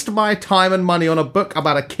than waste my time and money on a book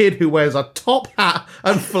about a kid who wears a top hat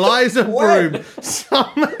and flies a broom.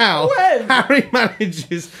 Somehow, Harry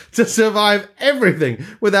manages to survive everything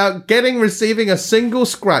without receiving a single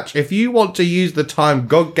scratch. If you want to use the time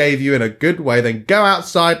God gave you in a good way, then go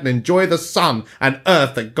outside and enjoy the sun and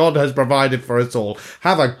earth that God has provided for us all.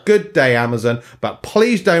 Have a good day, Amazon. But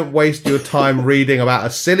please don't waste your time reading about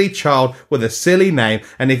a silly child with a silly name.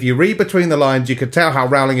 And if you read between the lines, you can tell how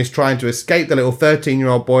Rowling is trying to escape the little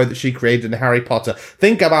 13-year-old boy that she created in Harry Potter.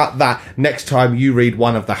 Think about that next time you read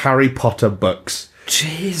one of the Harry Potter books.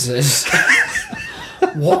 Jesus.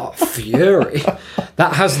 What fury.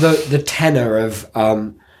 That has the tenor of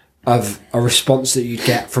a response that you'd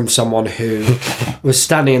get from someone who was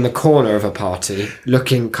standing in the corner of a party,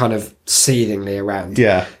 looking kind of seethingly around.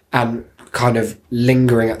 Yeah. And kind of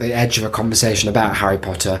lingering at the edge of a conversation about Harry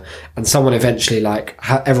Potter, and someone eventually, like,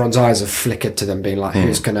 everyone's eyes have flickered to them, being like,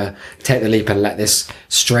 who's gonna take the leap and let this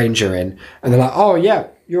stranger in? And they're like, oh yeah,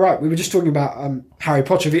 you're right, we were just talking about Harry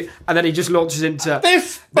Potter. And then he just launches into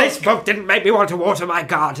This book didn't make me want to water my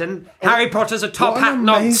garden. Harry Potter's a top What hat an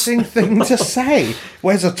nonce. amazing thing to say.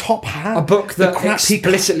 Wears a top hat. A book The that crap he-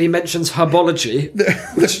 explicitly mentions herbology.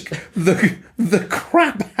 the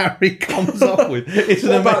crap Harry comes up with is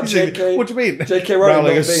an What about amazing. JK? What do you mean? JK Rowling not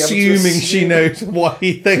being able to assuming she assume- knows what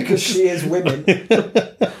he thinks. Because she is women.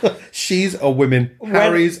 She's a woman.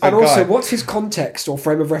 Harry's a and guy. also, what's his context or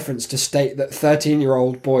frame of reference to state that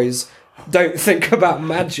 13-year-old boys don't think about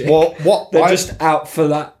magic? Well, what They're I- just out for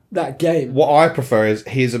that that game. What I prefer is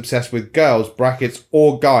he's obsessed with girls, brackets,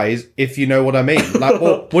 or guys, if you know what I mean. Like,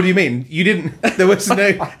 what do you mean? You didn't, there was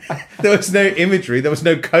no imagery, there was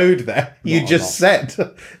no code there. You just said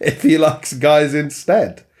if he likes guys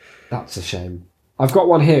instead. That's a shame. I've got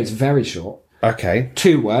one here, it's very short. Okay.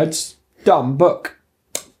 2 words, dumb book.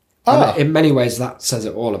 And in many ways, that says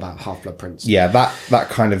it all about Half-Blood Prince. Yeah, that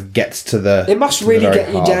kind of gets to the... It must really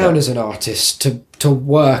get you down as an artist to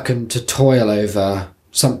work and to toil over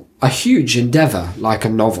a huge endeavour like a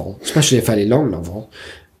novel, especially a fairly long novel,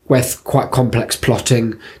 with quite complex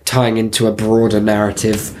plotting, tying into a broader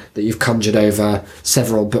narrative that you've conjured over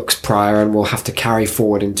several books prior and will have to carry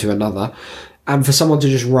forward into another. And for someone to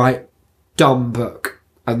just write dumb book,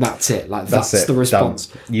 and that's it. Like that's the response.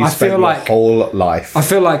 Done. You spent your whole life. I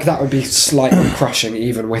feel like that would be slightly crushing,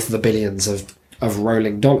 even with the billions of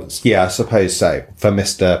rolling dollars. Yeah, I suppose so. For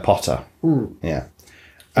Mr. Potter. Yeah.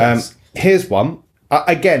 Yes. Here's one.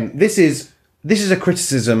 Again, this is a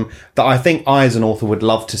criticism that I think I, as an author, would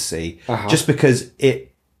love to see, just because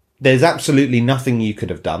there's absolutely nothing you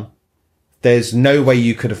could have done. There's no way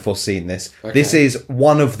you could have foreseen this. Okay. This is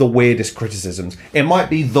one of the weirdest criticisms. It might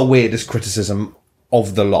be the weirdest criticism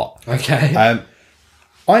of the lot. Okay.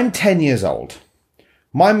 I'm 10 years old.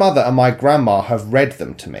 My mother and my grandma have read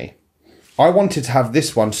them to me. I wanted to have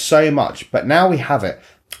this one so much, but now we have it.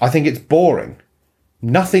 I think it's boring.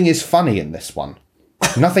 Nothing is funny in this one.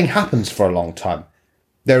 Nothing happens for a long time.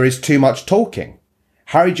 There is too much talking.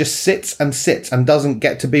 Harry just sits and doesn't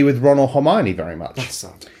get to be with Ron or Hermione very much. That's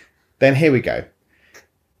sad. Then here we go.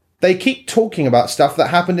 They keep talking about stuff that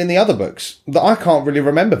happened in the other books that I can't really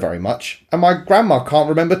remember very much, and my grandma can't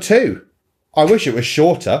remember too. I wish it was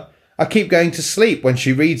shorter. I keep going to sleep when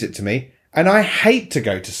she reads it to me, and I hate to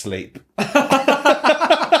go to sleep.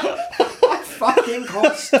 I fucking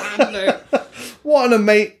can't stand it.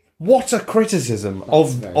 What a criticism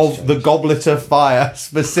of the Goblet of Fire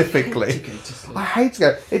specifically. I hate to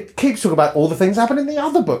go. It keeps talking about all the things happen in the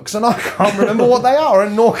other books, and I can't remember what they are,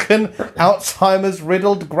 and nor can Alzheimer's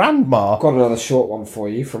riddled grandma. Got another short one for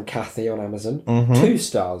you from Kathy on Amazon. 2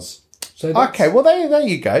 stars. So okay, well there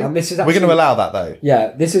you go. And this is we're going to allow that though.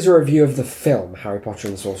 Yeah, this is a review of the film Harry Potter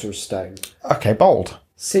and the Sorcerer's Stone. Okay, bold.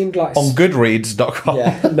 Seemed like on Goodreads.com.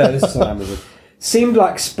 Yeah, no, this is on Amazon. Seemed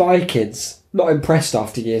like Spy Kids. Not impressed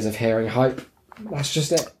after years of hearing hype. That's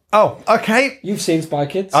just it. Oh, okay. You've seen Spy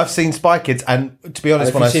Kids? I've seen Spy Kids, and to be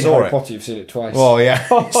honest, when I saw Harry it... Potter, you've seen it twice. Well, yeah.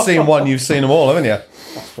 You've seen one, you've seen them all, haven't you?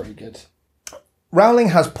 That's pretty good. Rowling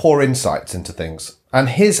has poor insights into things, and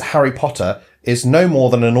his Harry Potter is no more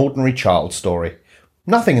than an ordinary child's story.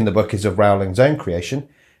 Nothing in the book is of Rowling's own creation.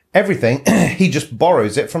 Everything, he just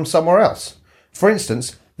borrows it from somewhere else. For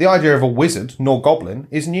instance, the idea of a wizard nor goblin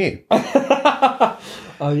is new.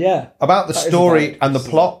 Oh, yeah. About the story and the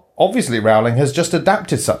plot, obviously Rowling has just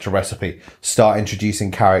adapted such a recipe. Start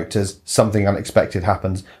introducing characters, something unexpected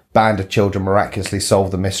happens, band of children miraculously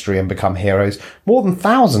solve the mystery and become heroes. More than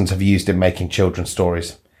thousands have used in making children's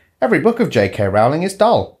stories. Every book of J.K. Rowling is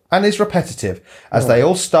dull and is repetitive, as they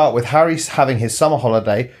all start with Harry having his summer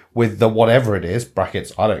holiday with the whatever it is,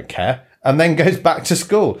 brackets, I don't care, and then goes back to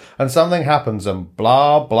school, and something happens and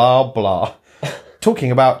blah, blah, blah.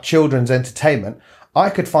 Talking about children's entertainment, I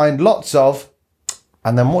could find lots of...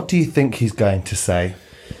 And then what do you think he's going to say?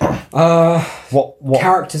 What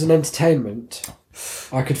Characters and entertainment.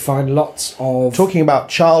 I could find lots of... Talking about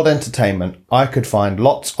child entertainment, I could find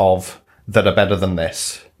lots of that are better than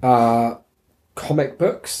this. Comic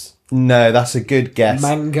books? No, that's a good guess.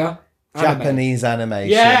 Manga? Japanese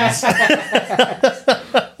animations. Yes!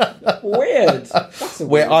 Weird. That's a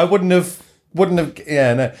weird. I wouldn't have...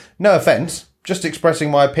 Yeah, no offence. Just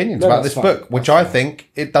expressing my opinions about this book, which I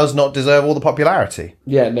think it does not deserve all the popularity.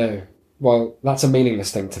 Yeah, no. Well, that's a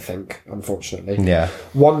meaningless thing to think, unfortunately. Yeah.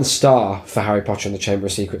 1 star for Harry Potter and the Chamber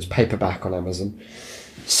of Secrets, paperback on Amazon.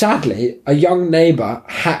 Sadly, a young neighbour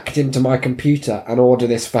hacked into my computer and ordered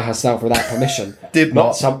this for herself without permission. Did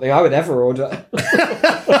not something I would ever order.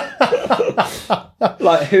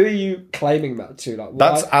 Like, who are you claiming that to? Like,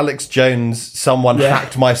 that's Alex Jones. Someone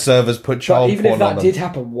hacked my servers, put child porn on them. Even if that did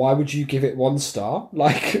happen, why would you give it 1 star?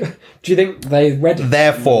 Like, do you think they read it?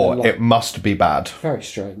 Therefore, it must be bad. Very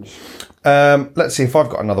strange. Let's see if I've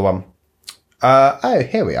got another one.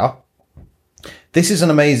 Here we are. This is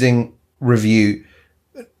an amazing review.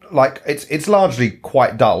 Like, it's largely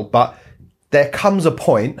quite dull, but there comes a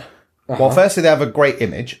point. Well, firstly, they have a great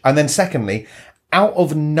image, and then secondly, out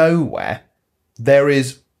of nowhere, there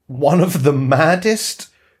is one of the maddest,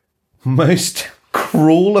 most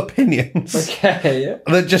cruel opinions. Okay.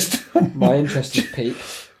 That just... My interest is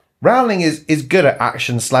piqued. Rowling is good at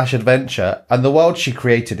action/adventure, and the world she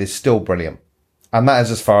created is still brilliant. And that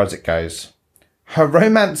is as far as it goes. Her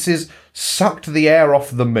romances sucked the air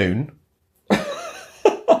off the moon. I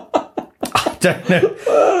don't know.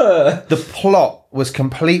 The plot was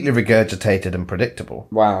completely regurgitated and predictable.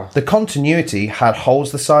 Wow. The continuity had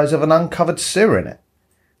holes the size of an uncovered sewer in it.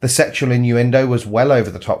 The sexual innuendo was well over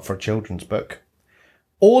the top for a children's book.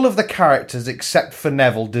 All of the characters except for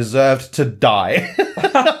Neville deserved to die.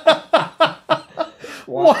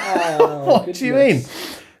 Wow. What do you mean?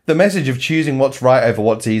 The message of choosing what's right over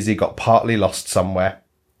what's easy got partly lost somewhere.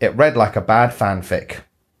 It read like a bad fanfic.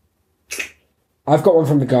 I've got one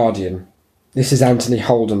from The Guardian. This is Anthony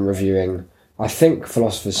Holden reviewing, I think,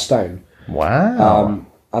 Philosopher's Stone. Wow.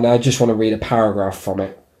 And I just want to read a paragraph from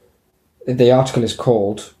it. The article is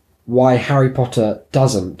called Why Harry Potter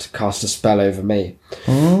Doesn't Cast a Spell Over Me.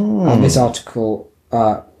 And this article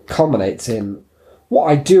culminates in, what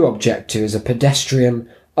I do object to is a pedestrian,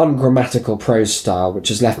 ungrammatical prose style which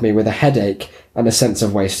has left me with a headache and a sense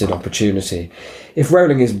of wasted opportunity. If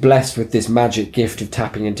Rowling is blessed with this magic gift of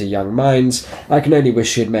tapping into young minds, I can only wish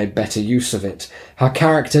she had made better use of it. Her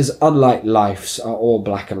characters, unlike Life's, are all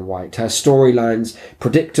black and white. Her storylines,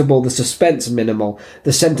 predictable, the suspense minimal,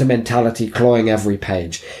 the sentimentality clawing every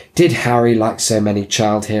page. Did Harry, like so many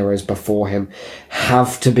child heroes before him,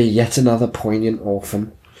 have to be yet another poignant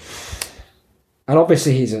orphan? And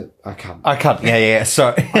obviously he's I can't. Yeah,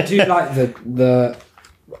 sorry. I do like the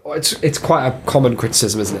it's quite a common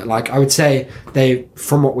criticism, isn't it? Like, I would say they,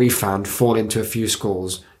 from what we found, fall into a few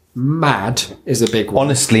schools. Mad is a big one.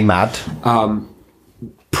 Honestly mad.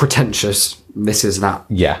 Pretentious, this is that.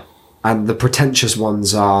 Yeah. And the pretentious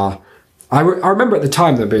ones are... I remember at the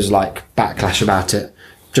time there was, like, backlash about it,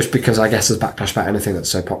 just because I guess there's backlash about anything that's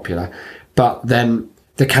so popular. But then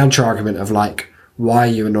the counter-argument of, like, why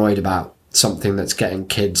are you annoyed about something that's getting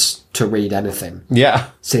kids to read anything?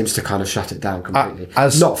 Yeah. Seems to kind of shut it down completely.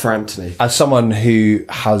 As- Not for Anthony. As someone who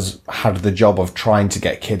has had the job of trying to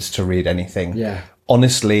get kids to read anything, Yeah.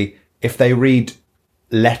 honestly, if they read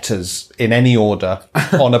letters in any order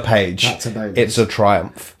on a page, That's a bonus. it's a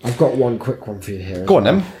triumph. I've got one quick one for you here. Go on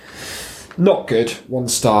then. Not good. 1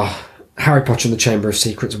 star. Harry Potter and the Chamber of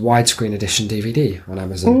Secrets widescreen edition DVD on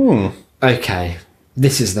Amazon. Okay.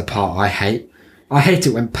 This is the part I hate. I hate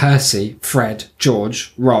it when Percy, Fred,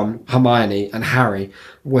 George, Ron, Hermione and Harry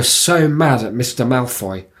were so mad at Mr.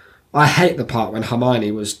 Malfoy. I hate the part when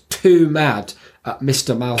Hermione was too mad at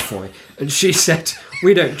Mr. Malfoy and she said,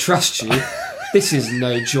 "We don't trust you. This is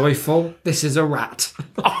no joyful. This is a rat."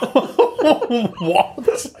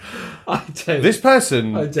 What? I don't. This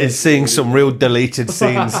person is seeing some real deleted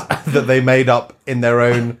scenes that they made up in their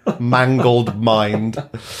own mangled mind.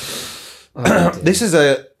 This is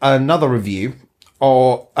another review,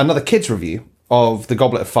 or another kid's review, of The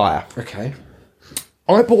Goblet of Fire. Okay.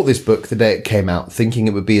 I bought this book the day it came out, thinking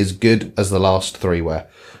it would be as good as the last 3 were,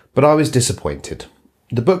 but I was disappointed.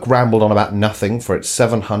 The book rambled on about nothing for its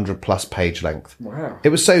 700 plus page length. Wow. It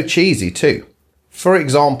was so cheesy too. For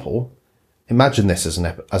example, imagine this as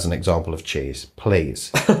an example of cheese, please.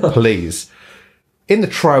 Please. In the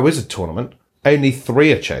Triwizard Tournament, only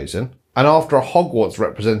 3 are chosen, and after a Hogwarts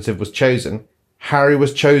representative was chosen, Harry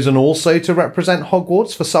was chosen also to represent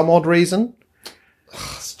Hogwarts for some odd reason.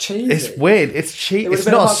 It's cheesy. It's weird. It's cheap. It would It's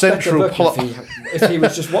have been not a much better central book plot. if he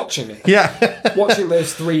was just watching it. Yeah. Watching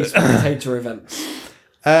those 3 spectator events.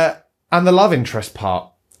 And the love interest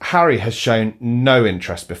part. Harry has shown no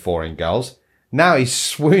interest before in girls. Now he's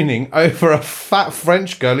swooning over a fat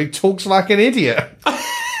French girl who talks like an idiot.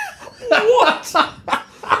 What? A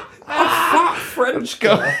fat French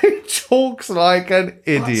girl. Who talks like an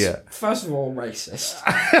idiot. That's, first of all, racist.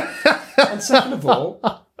 And second of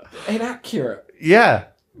all, inaccurate. Yeah.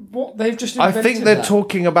 What? They've just I invented think they're that.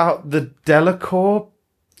 talking about the Delacour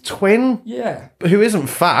twin, Yeah. who isn't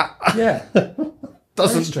fat. Yeah.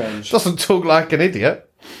 doesn't strange. doesn't talk like an idiot.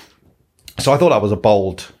 So I thought that was a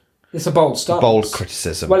bold It's a bold start.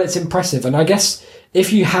 criticism. Well, it's impressive. And I guess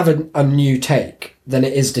if you have a new take, then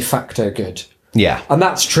it is de facto good. Yeah. And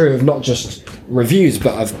that's true of not just reviews,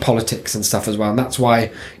 but of politics and stuff as well. And that's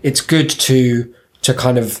why it's good to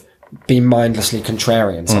kind of be mindlessly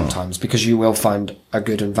contrarian sometimes, because you will find a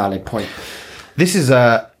good and valid point. This is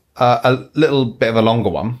a little bit of a longer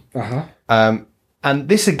one. And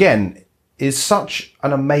this, again, is such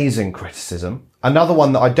an amazing criticism. Another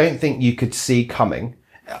one that I don't think you could see coming.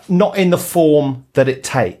 Not in the form that it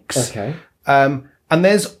takes. Okay. And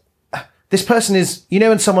there's... This person is... You know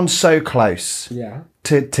when someone's so close Yeah.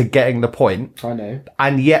 to getting the point, I know.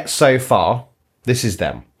 and yet so far, this is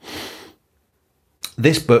them.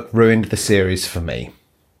 This book ruined the series for me.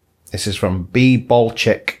 This is from B.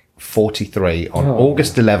 Bolchik 43 on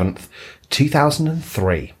August 11th,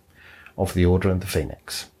 2003. of the Order of the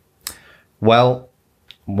Phoenix. Well,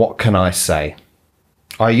 what can I say?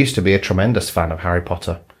 I used to be a tremendous fan of Harry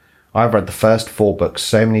Potter. I've read the first 4 books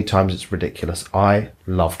so many times it's ridiculous. I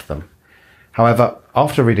loved them. However,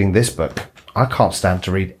 after reading this book, I can't stand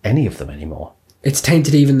to read any of them anymore. It's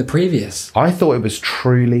tainted even the previous. I thought it was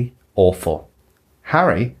truly awful.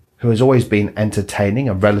 Harry, who has always been entertaining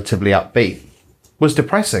and relatively upbeat, was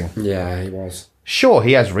depressing. Yeah, he was. Sure,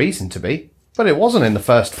 he has reason to be, but it wasn't in the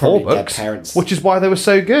first Probably 4 dead books, parents. which is why they were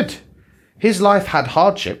so good. His life had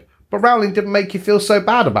hardship, but Rowling didn't make you feel so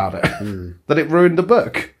bad about it that it ruined the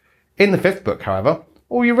book. In the 5th book, however,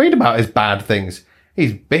 all you read about is bad things.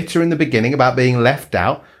 He's bitter in the beginning about being left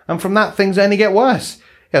out, and from that things only get worse.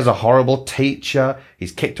 He has a horrible teacher,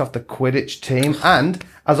 he's kicked off the Quidditch team, and,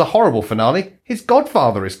 as a horrible finale, his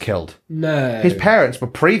godfather is killed. No. His parents were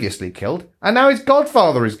previously killed, and now his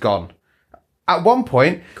godfather is gone. At one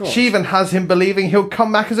point, she even has him believing he'll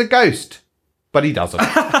come back as a ghost. But he doesn't.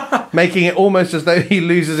 Making it almost as though he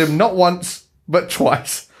loses him not once, but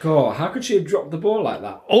twice. God, how could she have dropped the ball like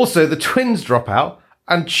that? Also, the twins drop out,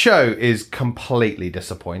 and Cho is completely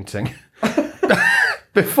disappointing.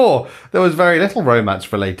 Before, there was very little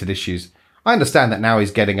romance-related issues. I understand that now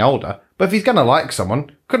he's getting older, but if he's going to like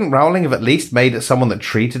someone, couldn't Rowling have at least made it someone that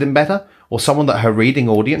treated him better, or someone that her reading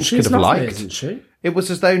audience She's could have lovely, liked? isn't she? It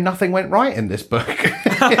was as though nothing went right in this book.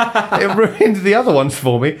 It ruined the other ones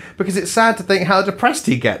for me, because it's sad to think how depressed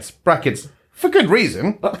he gets. Brackets, for good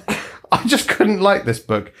reason. I just couldn't like this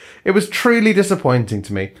book. It was truly disappointing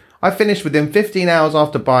to me. I finished within 15 hours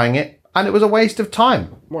after buying it, and it was a waste of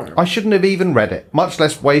time. Wow. I shouldn't have even read it, much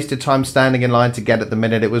less wasted time standing in line to get it the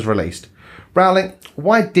minute it was released. Rowling,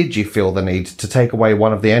 why did you feel the need to take away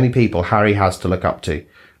one of the only people Harry has to look up to?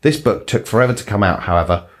 This book took forever to come out,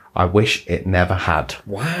 however. I wish it never had.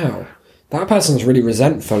 Wow. That person's really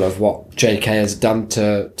resentful of what JK has done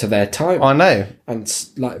to their time. I know. And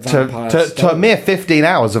like vampires. To a mere 15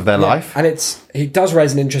 hours of their life. And he does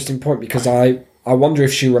raise an interesting point, because I wonder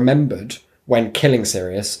if she remembered when killing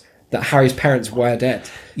Sirius that Harry's parents were dead.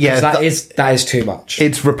 Yeah, that is too much.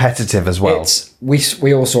 It's repetitive as well.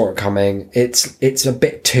 We all saw it coming. It's a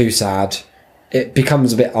bit too sad. It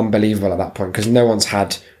becomes a bit unbelievable at that point, because no one's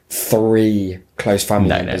had 3 close family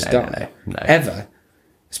members die ever,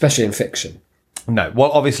 especially in fiction. No,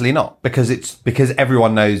 well, obviously not, because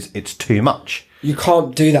everyone knows it's too much. You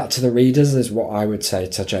can't do that to the readers, is what I would say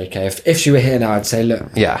to JK. If she were here now, I'd say,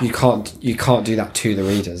 look, yeah, you can't do that to the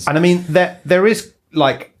readers. And I mean, there is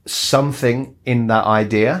like something in that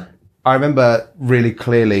idea. I remember really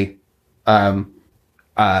clearly on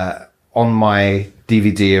my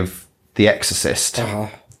DVD of The Exorcist,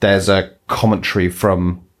 there's a commentary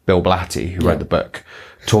from Bill Blatty, who read the book,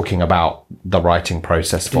 talking about the writing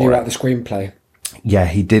process for it. Did you write the screenplay? Yeah,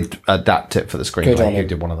 he did adapt it for the screenplay. He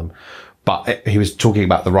did one of them. But he was talking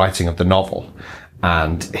about the writing of the novel.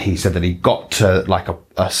 And he said that he got to like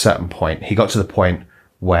a certain point. He got to the point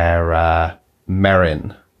where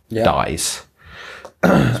Merrin dies.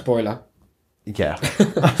 Spoiler. Yeah.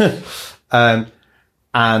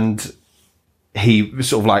 And he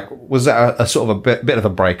sort of like was at a sort of a bit of a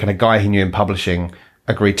break, and a guy he knew in publishing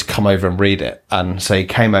agreed to come over and read it. And so he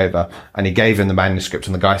came over and he gave him the manuscript,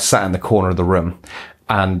 and the guy sat in the corner of the room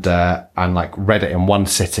and like read it in one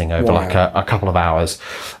sitting over like a couple of hours,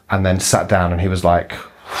 and then sat down, and he was like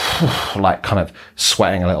kind of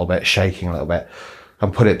sweating a little bit, shaking a little bit,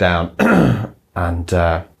 and put it down. And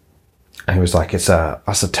he was like, that's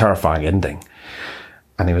a terrifying ending.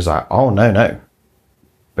 And he was like, oh, no.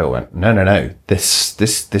 Bill went, no. This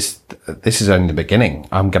is only the beginning.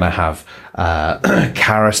 I'm going to have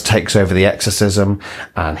Karis takes over the exorcism,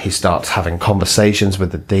 and he starts having conversations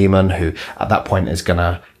with the demon, who at that point is going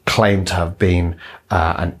to claim to have been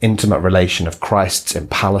an intimate relation of Christ's in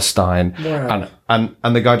Palestine. Wow.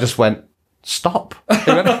 And the guy just went, stop.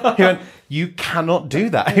 He went, you cannot do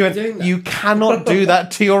that. He went, you cannot do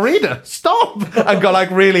that to your reader. Stop. And got like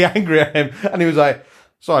really angry at him. And he was like,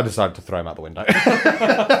 so I decided to throw him out the window.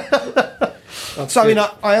 So, I mean,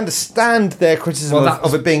 I understand their criticism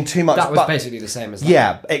of it being too much. That was basically the same as that.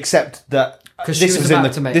 Yeah, except that because she was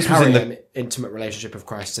about to make Harry an intimate relationship of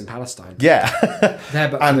Christ in Palestine. Yeah.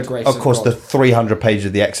 And the grace of course, God. the 300 pages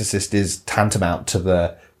of The Exorcist is tantamount to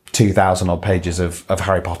the 2,000 odd pages of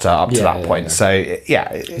Harry Potter up to that point. Yeah. So,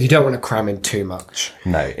 yeah. You don't want to cram in too much.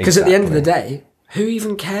 No, because at the end of the day, who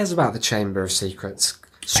even cares about the Chamber of Secrets?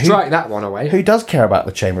 Strike that one away. Who does care about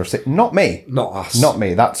the Chamber of Secrets? Not me. Not us. Not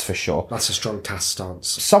me, that's for sure. That's a strong stance.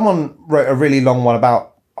 Someone wrote a really long one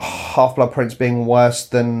about Half-Blood Prince being worse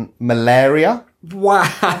than malaria. Wow.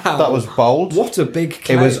 That was bold. What a big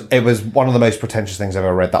claim. It was one of the most pretentious things I've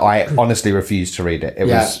ever read that I honestly refused to read it.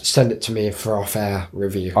 Send it to me for off-air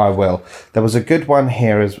review. I will. There was a good one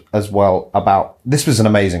here as well about... This was an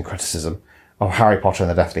amazing criticism of Harry Potter and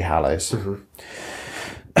the Deathly Hallows.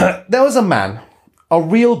 Mm-hmm. There was a man, a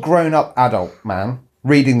real grown-up adult man,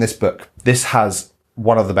 reading this book. This has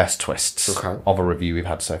one of the best twists of a review we've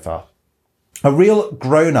had so far. A real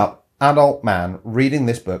grown-up adult man reading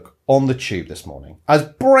this book on the tube this morning. As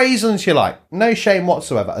brazen as you like. No shame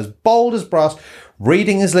whatsoever. As bold as brass.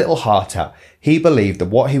 Reading his little heart out. He believed that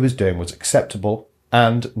what he was doing was acceptable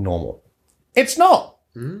and normal. It's not.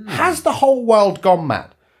 Has the whole world gone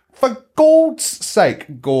mad? For Gawd's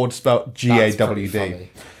sake. Gawd spelled G-A-W-D.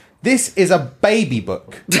 This is a baby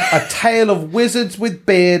book. A tale of wizards with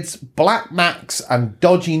beards, black Macs and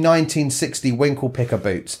dodgy 1960 winkle picker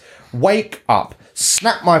boots. Wake up.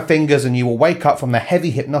 Snap my fingers and you will wake up from the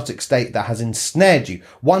heavy hypnotic state that has ensnared you.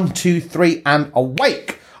 1, 2, 3 and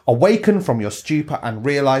awake. Awaken from your stupor and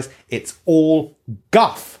realise it's all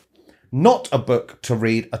guff. Not a book to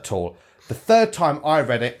read at all. The third time I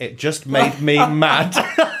read it, it just made me mad.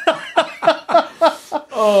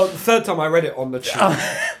 Oh, the third time I read it on the tube.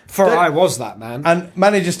 For I was that man. And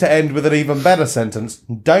manages to end with an even better sentence.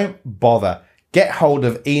 Don't bother. Get hold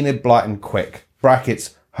of Enid Blyton quick.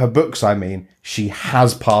 Brackets. Her books, I mean. She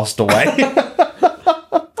has passed away.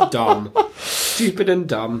 Dumb. Stupid and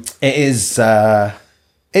dumb. It is...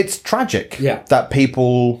 it's tragic that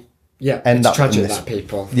people end up tragic in this. that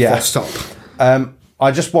people. Yeah. Stop.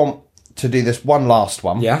 I just want to do this one last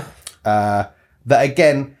one. Yeah. That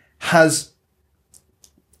again has...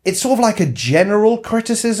 It's sort of like a general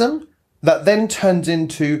criticism that then turns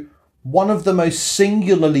into one of the most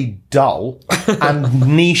singularly dull and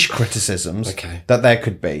niche criticisms that there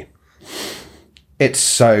could be. It's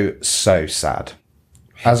so sad.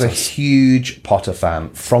 As a huge Potter fan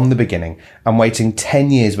from the beginning and waiting 10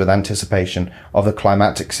 years with anticipation of the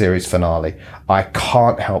climactic series finale, I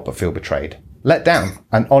can't help but feel betrayed, let down,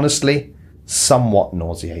 and honestly, somewhat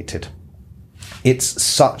nauseated. It's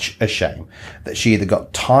such a shame that she either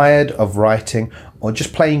got tired of writing or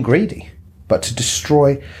just plain greedy. But to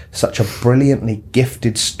destroy such a brilliantly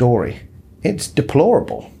gifted story, it's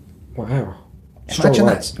deplorable. Wow. Imagine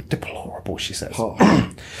that. Deplorable, she says.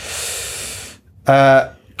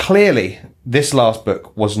 Clearly, this last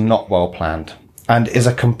book was not well planned and is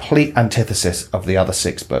a complete antithesis of the other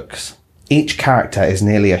 6 books. Each character is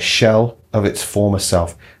nearly a shell of its former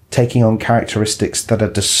self, taking on characteristics that are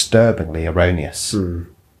disturbingly erroneous.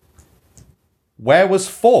 Where was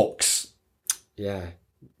Fawkes? Yeah,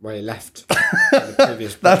 where he left. The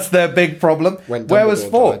previous book. That's their big problem. Where was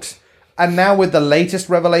Fawkes? And now with the latest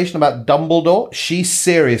revelation about Dumbledore, she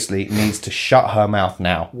seriously needs to shut her mouth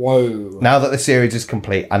now. Whoa. Now that the series is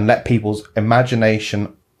complete, and let people's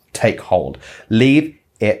imagination take hold. Leave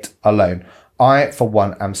it alone. I, for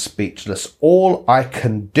one, am speechless. All I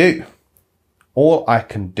can do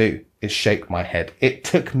is shake my head. It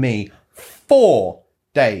took me 4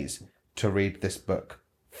 days to read this book.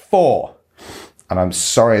 4. And I'm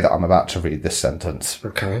sorry that I'm about to read this sentence.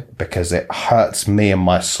 Okay. Because it hurts me and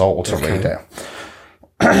my soul to read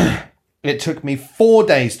it. It took me 4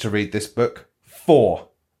 days to read this book. 4.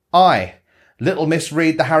 I, Little Miss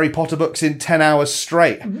Read the Harry Potter books in 10 hours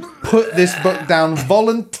straight, put this book down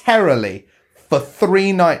voluntarily for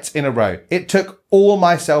 3 nights in a row. It took all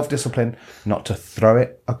my self-discipline not to throw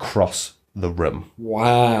it across the room.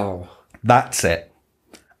 Wow. That's it.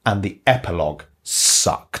 And the epilogue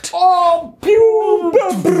sucked. Oh,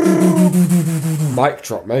 mic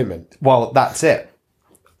drop moment. Well, that's it.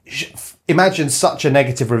 Imagine such a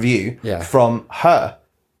negative review from her.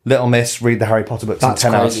 Little Miss Read the Harry Potter books in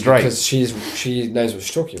 10 hours straight. Because she knows what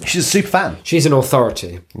she's talking about. She's a super fan. She's an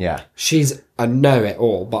authority. Yeah. She's a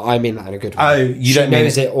know-it-all, but I mean that in a good way. Oh, you don't mean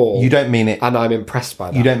it all. You don't mean it. And I'm impressed by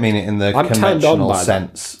that. You don't mean it in the conventional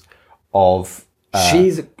sense of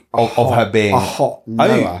she's of her being a hot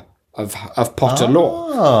knower of Potter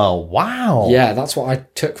lore. Oh, wow. Yeah, that's what I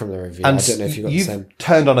took from the review. And I don't know if you got the same.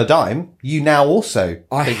 Turned on a dime. You now also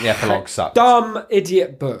think the epilogue sucked. Dumb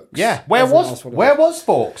idiot books. Yeah. Where was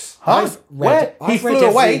Fawkes? Huh? He flew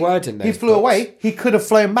away. He could have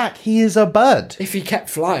flown back. He is a bird. If he kept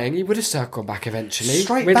flying, he would have circled back eventually.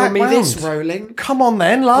 Straight Riddle back me round. this, Rowling. Come on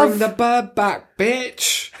then, love. Bring the bird back,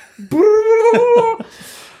 bitch.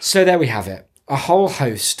 So there we have it. A whole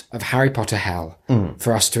host of Harry Potter hell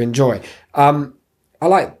for us to enjoy. I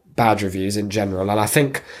like bad reviews in general, and I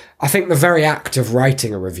think the very act of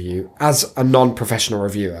writing a review as a non-professional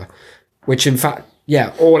reviewer, which in fact,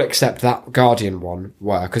 all except that Guardian one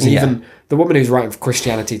were, because even the woman who's writing for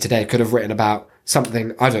Christianity Today could have written about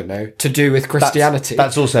something, I don't know, to do with Christianity.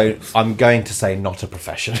 That's also, I'm going to say, not a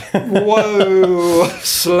profession. Whoa,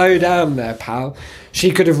 slow down there, pal.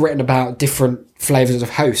 She could have written about different flavours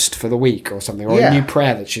of host for the week or something, or a new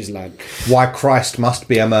prayer that she's learned. Why Christ must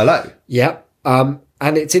be a Merlot. Yep. And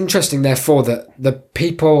it's interesting, therefore, that the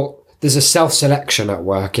people... There's a self-selection at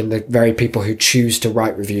work in the very people who choose to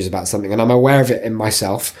write reviews about something. And I'm aware of it in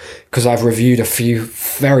myself because I've reviewed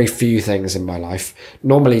very few things in my life,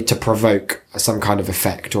 normally to provoke some kind of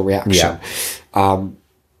effect or reaction. Yeah.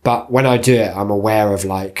 But when I do it, I'm aware of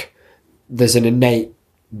there's an innate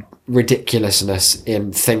ridiculousness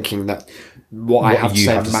in thinking that what I have to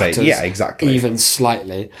say matters exactly. even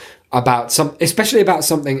slightly. Especially about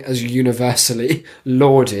something as universally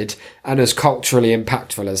lauded and as culturally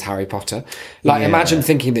impactful as Harry Potter. Imagine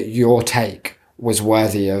thinking that your take was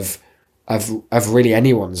worthy of really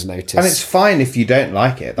anyone's notice. And it's fine if you don't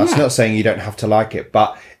like it. That's not saying you don't have to like it,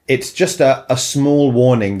 but it's just a small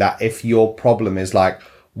warning that if your problem is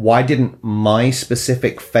why didn't my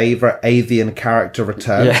specific favourite avian character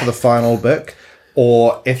return for the final book?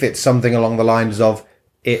 Or if it's something along the lines of,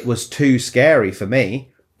 it was too scary for me,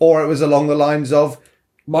 or it was along the lines of,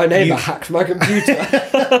 my neighbour hacked my computer.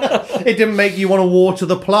 It didn't make you want to water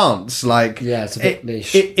the plants. It's a bit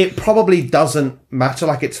niche. It probably doesn't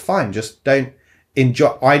matter. It's fine. Just don't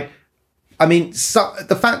enjoy.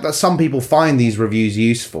 The fact that some people find these reviews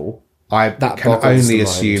useful, I can only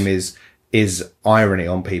assume is irony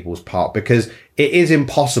on people's part, because it is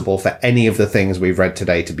impossible for any of the things we've read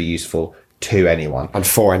today to be useful to anyone. And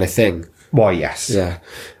for anything. Why, yes. Yeah.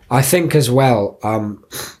 I think as well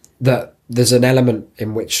that there's an element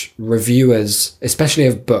in which reviewers, especially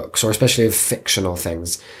of books or especially of fictional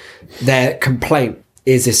things, their complaint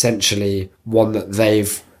is essentially one that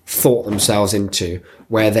they've thought themselves into,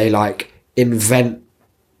 where they invent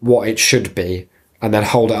what it should be and then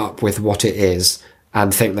hold it up with what it is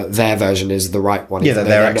and think that their version is the right one. Yeah, that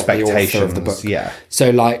their expectations. Not the author of the book. Yeah.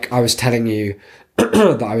 So I was telling you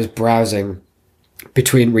that I was browsing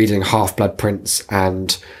between reading Half-Blood Prince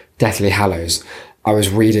and Deathly Hallows. I was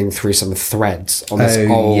reading through some threads on this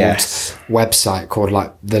old website called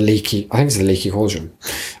the Leaky Cauldron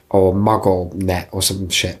or Muggle Net or some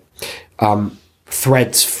shit.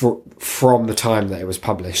 Threads from the time that it was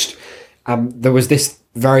published. There was this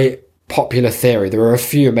very popular theory. There were a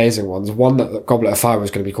few amazing ones. One that Goblet of Fire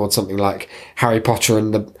was going to be called something like Harry Potter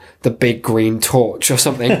and the Big Green Torch or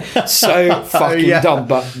something so fucking dumb,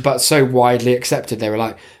 but so widely accepted. They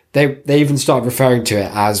were they even started referring to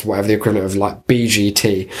it as whatever the equivalent of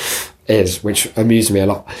BGT is, which amused me a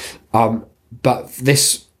lot. But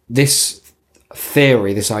this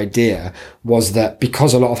theory, this idea, was that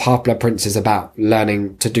because a lot of Half-Blood Prince is about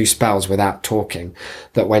learning to do spells without talking,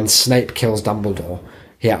 that when Snape kills Dumbledore,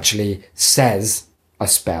 he actually says a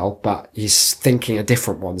spell, but he's thinking a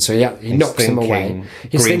different one. So he knocks him away.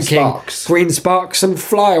 He's thinking green sparks and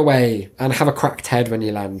fly away and have a cracked head when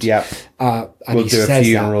you land. Yeah. And he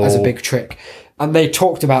says that as a big trick. And they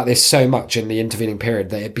talked about this so much in the intervening period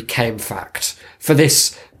that it became fact. For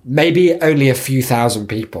this, maybe only a few thousand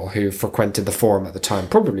people who frequented the forum at the time,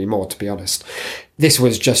 probably more, to be honest. This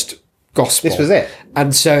was just gospel. This was it.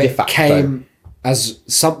 And so it came as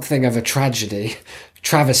something of a tragedy,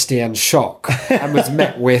 travesty and shock, and was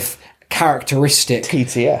met with characteristic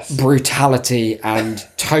TTS brutality and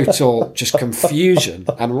total just confusion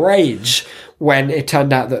and rage when it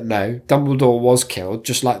turned out that no, Dumbledore was killed,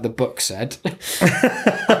 just like the book said.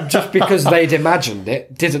 Just because they'd imagined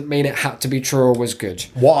it didn't mean it had to be true or was good.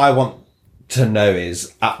 What I want to know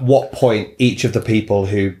is at what point each of the people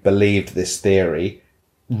who believed this theory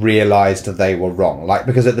realised that they were wrong.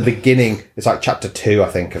 Because at the beginning, it's chapter 2, I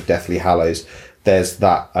think, of Deathly Hallows, there's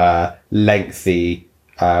that lengthy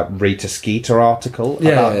Rita Skeeter article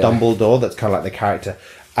about Dumbledore that's kind of the character.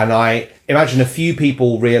 And I imagine a few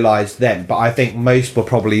people realised then, but I think most were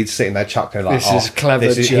probably sitting there chuckling this is clever,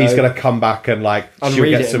 he's going to come back and she'll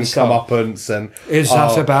get some comeuppance. And is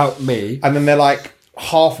that about me? And then they're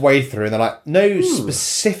halfway through and they're no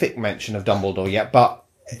specific mention of Dumbledore yet, but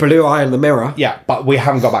Blue Eye in the Mirror. Yeah, but we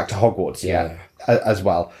haven't got back to Hogwarts yet as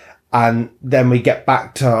well. And then we get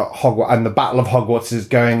back to Hogwarts, and the Battle of Hogwarts is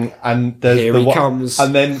going, and there's Here he comes.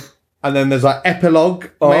 And then there's epilogue,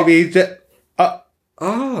 maybe just,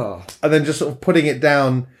 and then just sort of putting it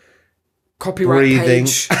down, copyright breathing.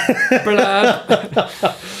 Page,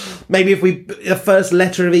 blurb. Maybe if the first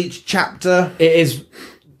letter of each chapter. It is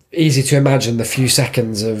easy to imagine the few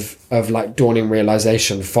seconds of dawning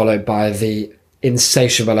realization, followed by the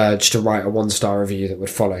insatiable urge to write a 1-star review that would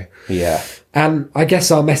follow. Yeah. And I guess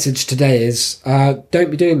our message today is don't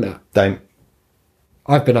be doing that. Don't.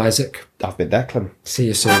 I've been Isaac. I've been Declan. See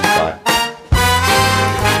you soon. Bye.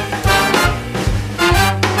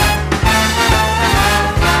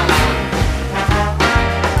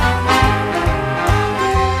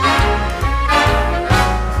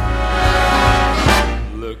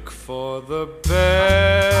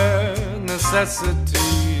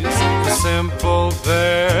 necessities, the simple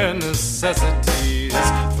bare necessities.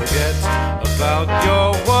 Forget about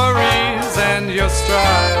your worries and your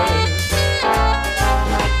strife.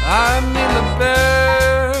 I mean the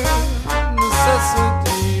bare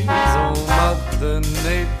necessities, oh Mother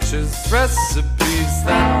Nature's recipes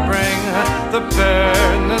that bring the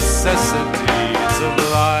bare necessities of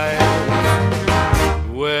life.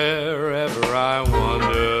 Wherever I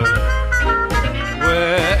wander,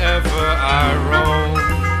 wherever I roam,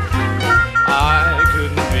 I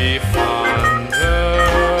couldn't be fonder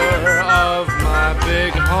of my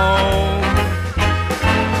big home.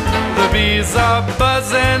 The bees are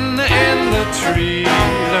buzzing in the tree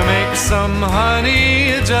to make some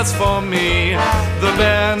honey just for me. The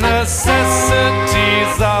bare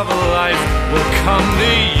necessities of life will come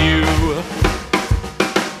to you.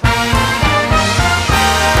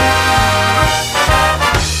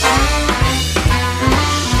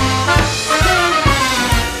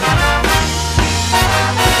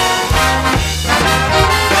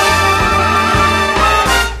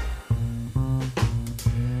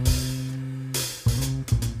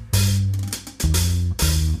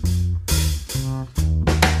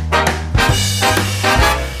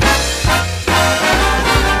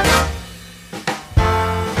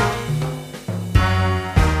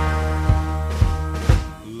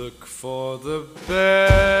 For the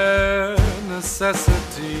bare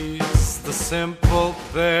necessities, the simple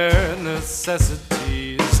bare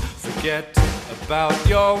necessities. Forget about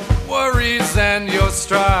your worries and your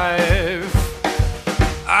strife.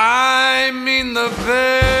 I mean the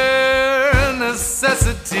bare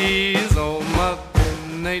necessities, oh Mother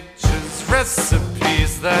Nature's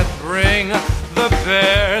recipes that bring the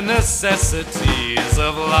bare necessities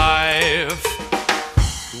of life.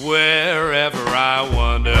 Wherever I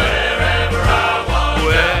wander, wherever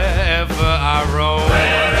I roam,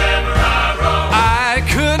 I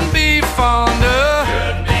couldn't be fonder,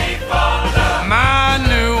 my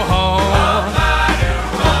new home.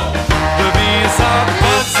 The bees are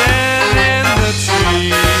buzzing in the tree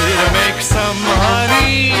to make some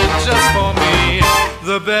honey just for me.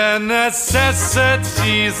 The bare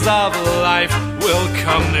necessities of life will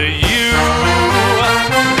come to you.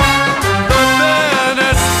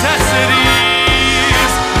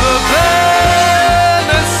 Necessities, the bare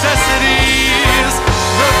necessities,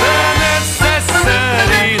 the bare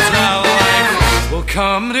necessities of life will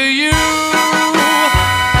come to you.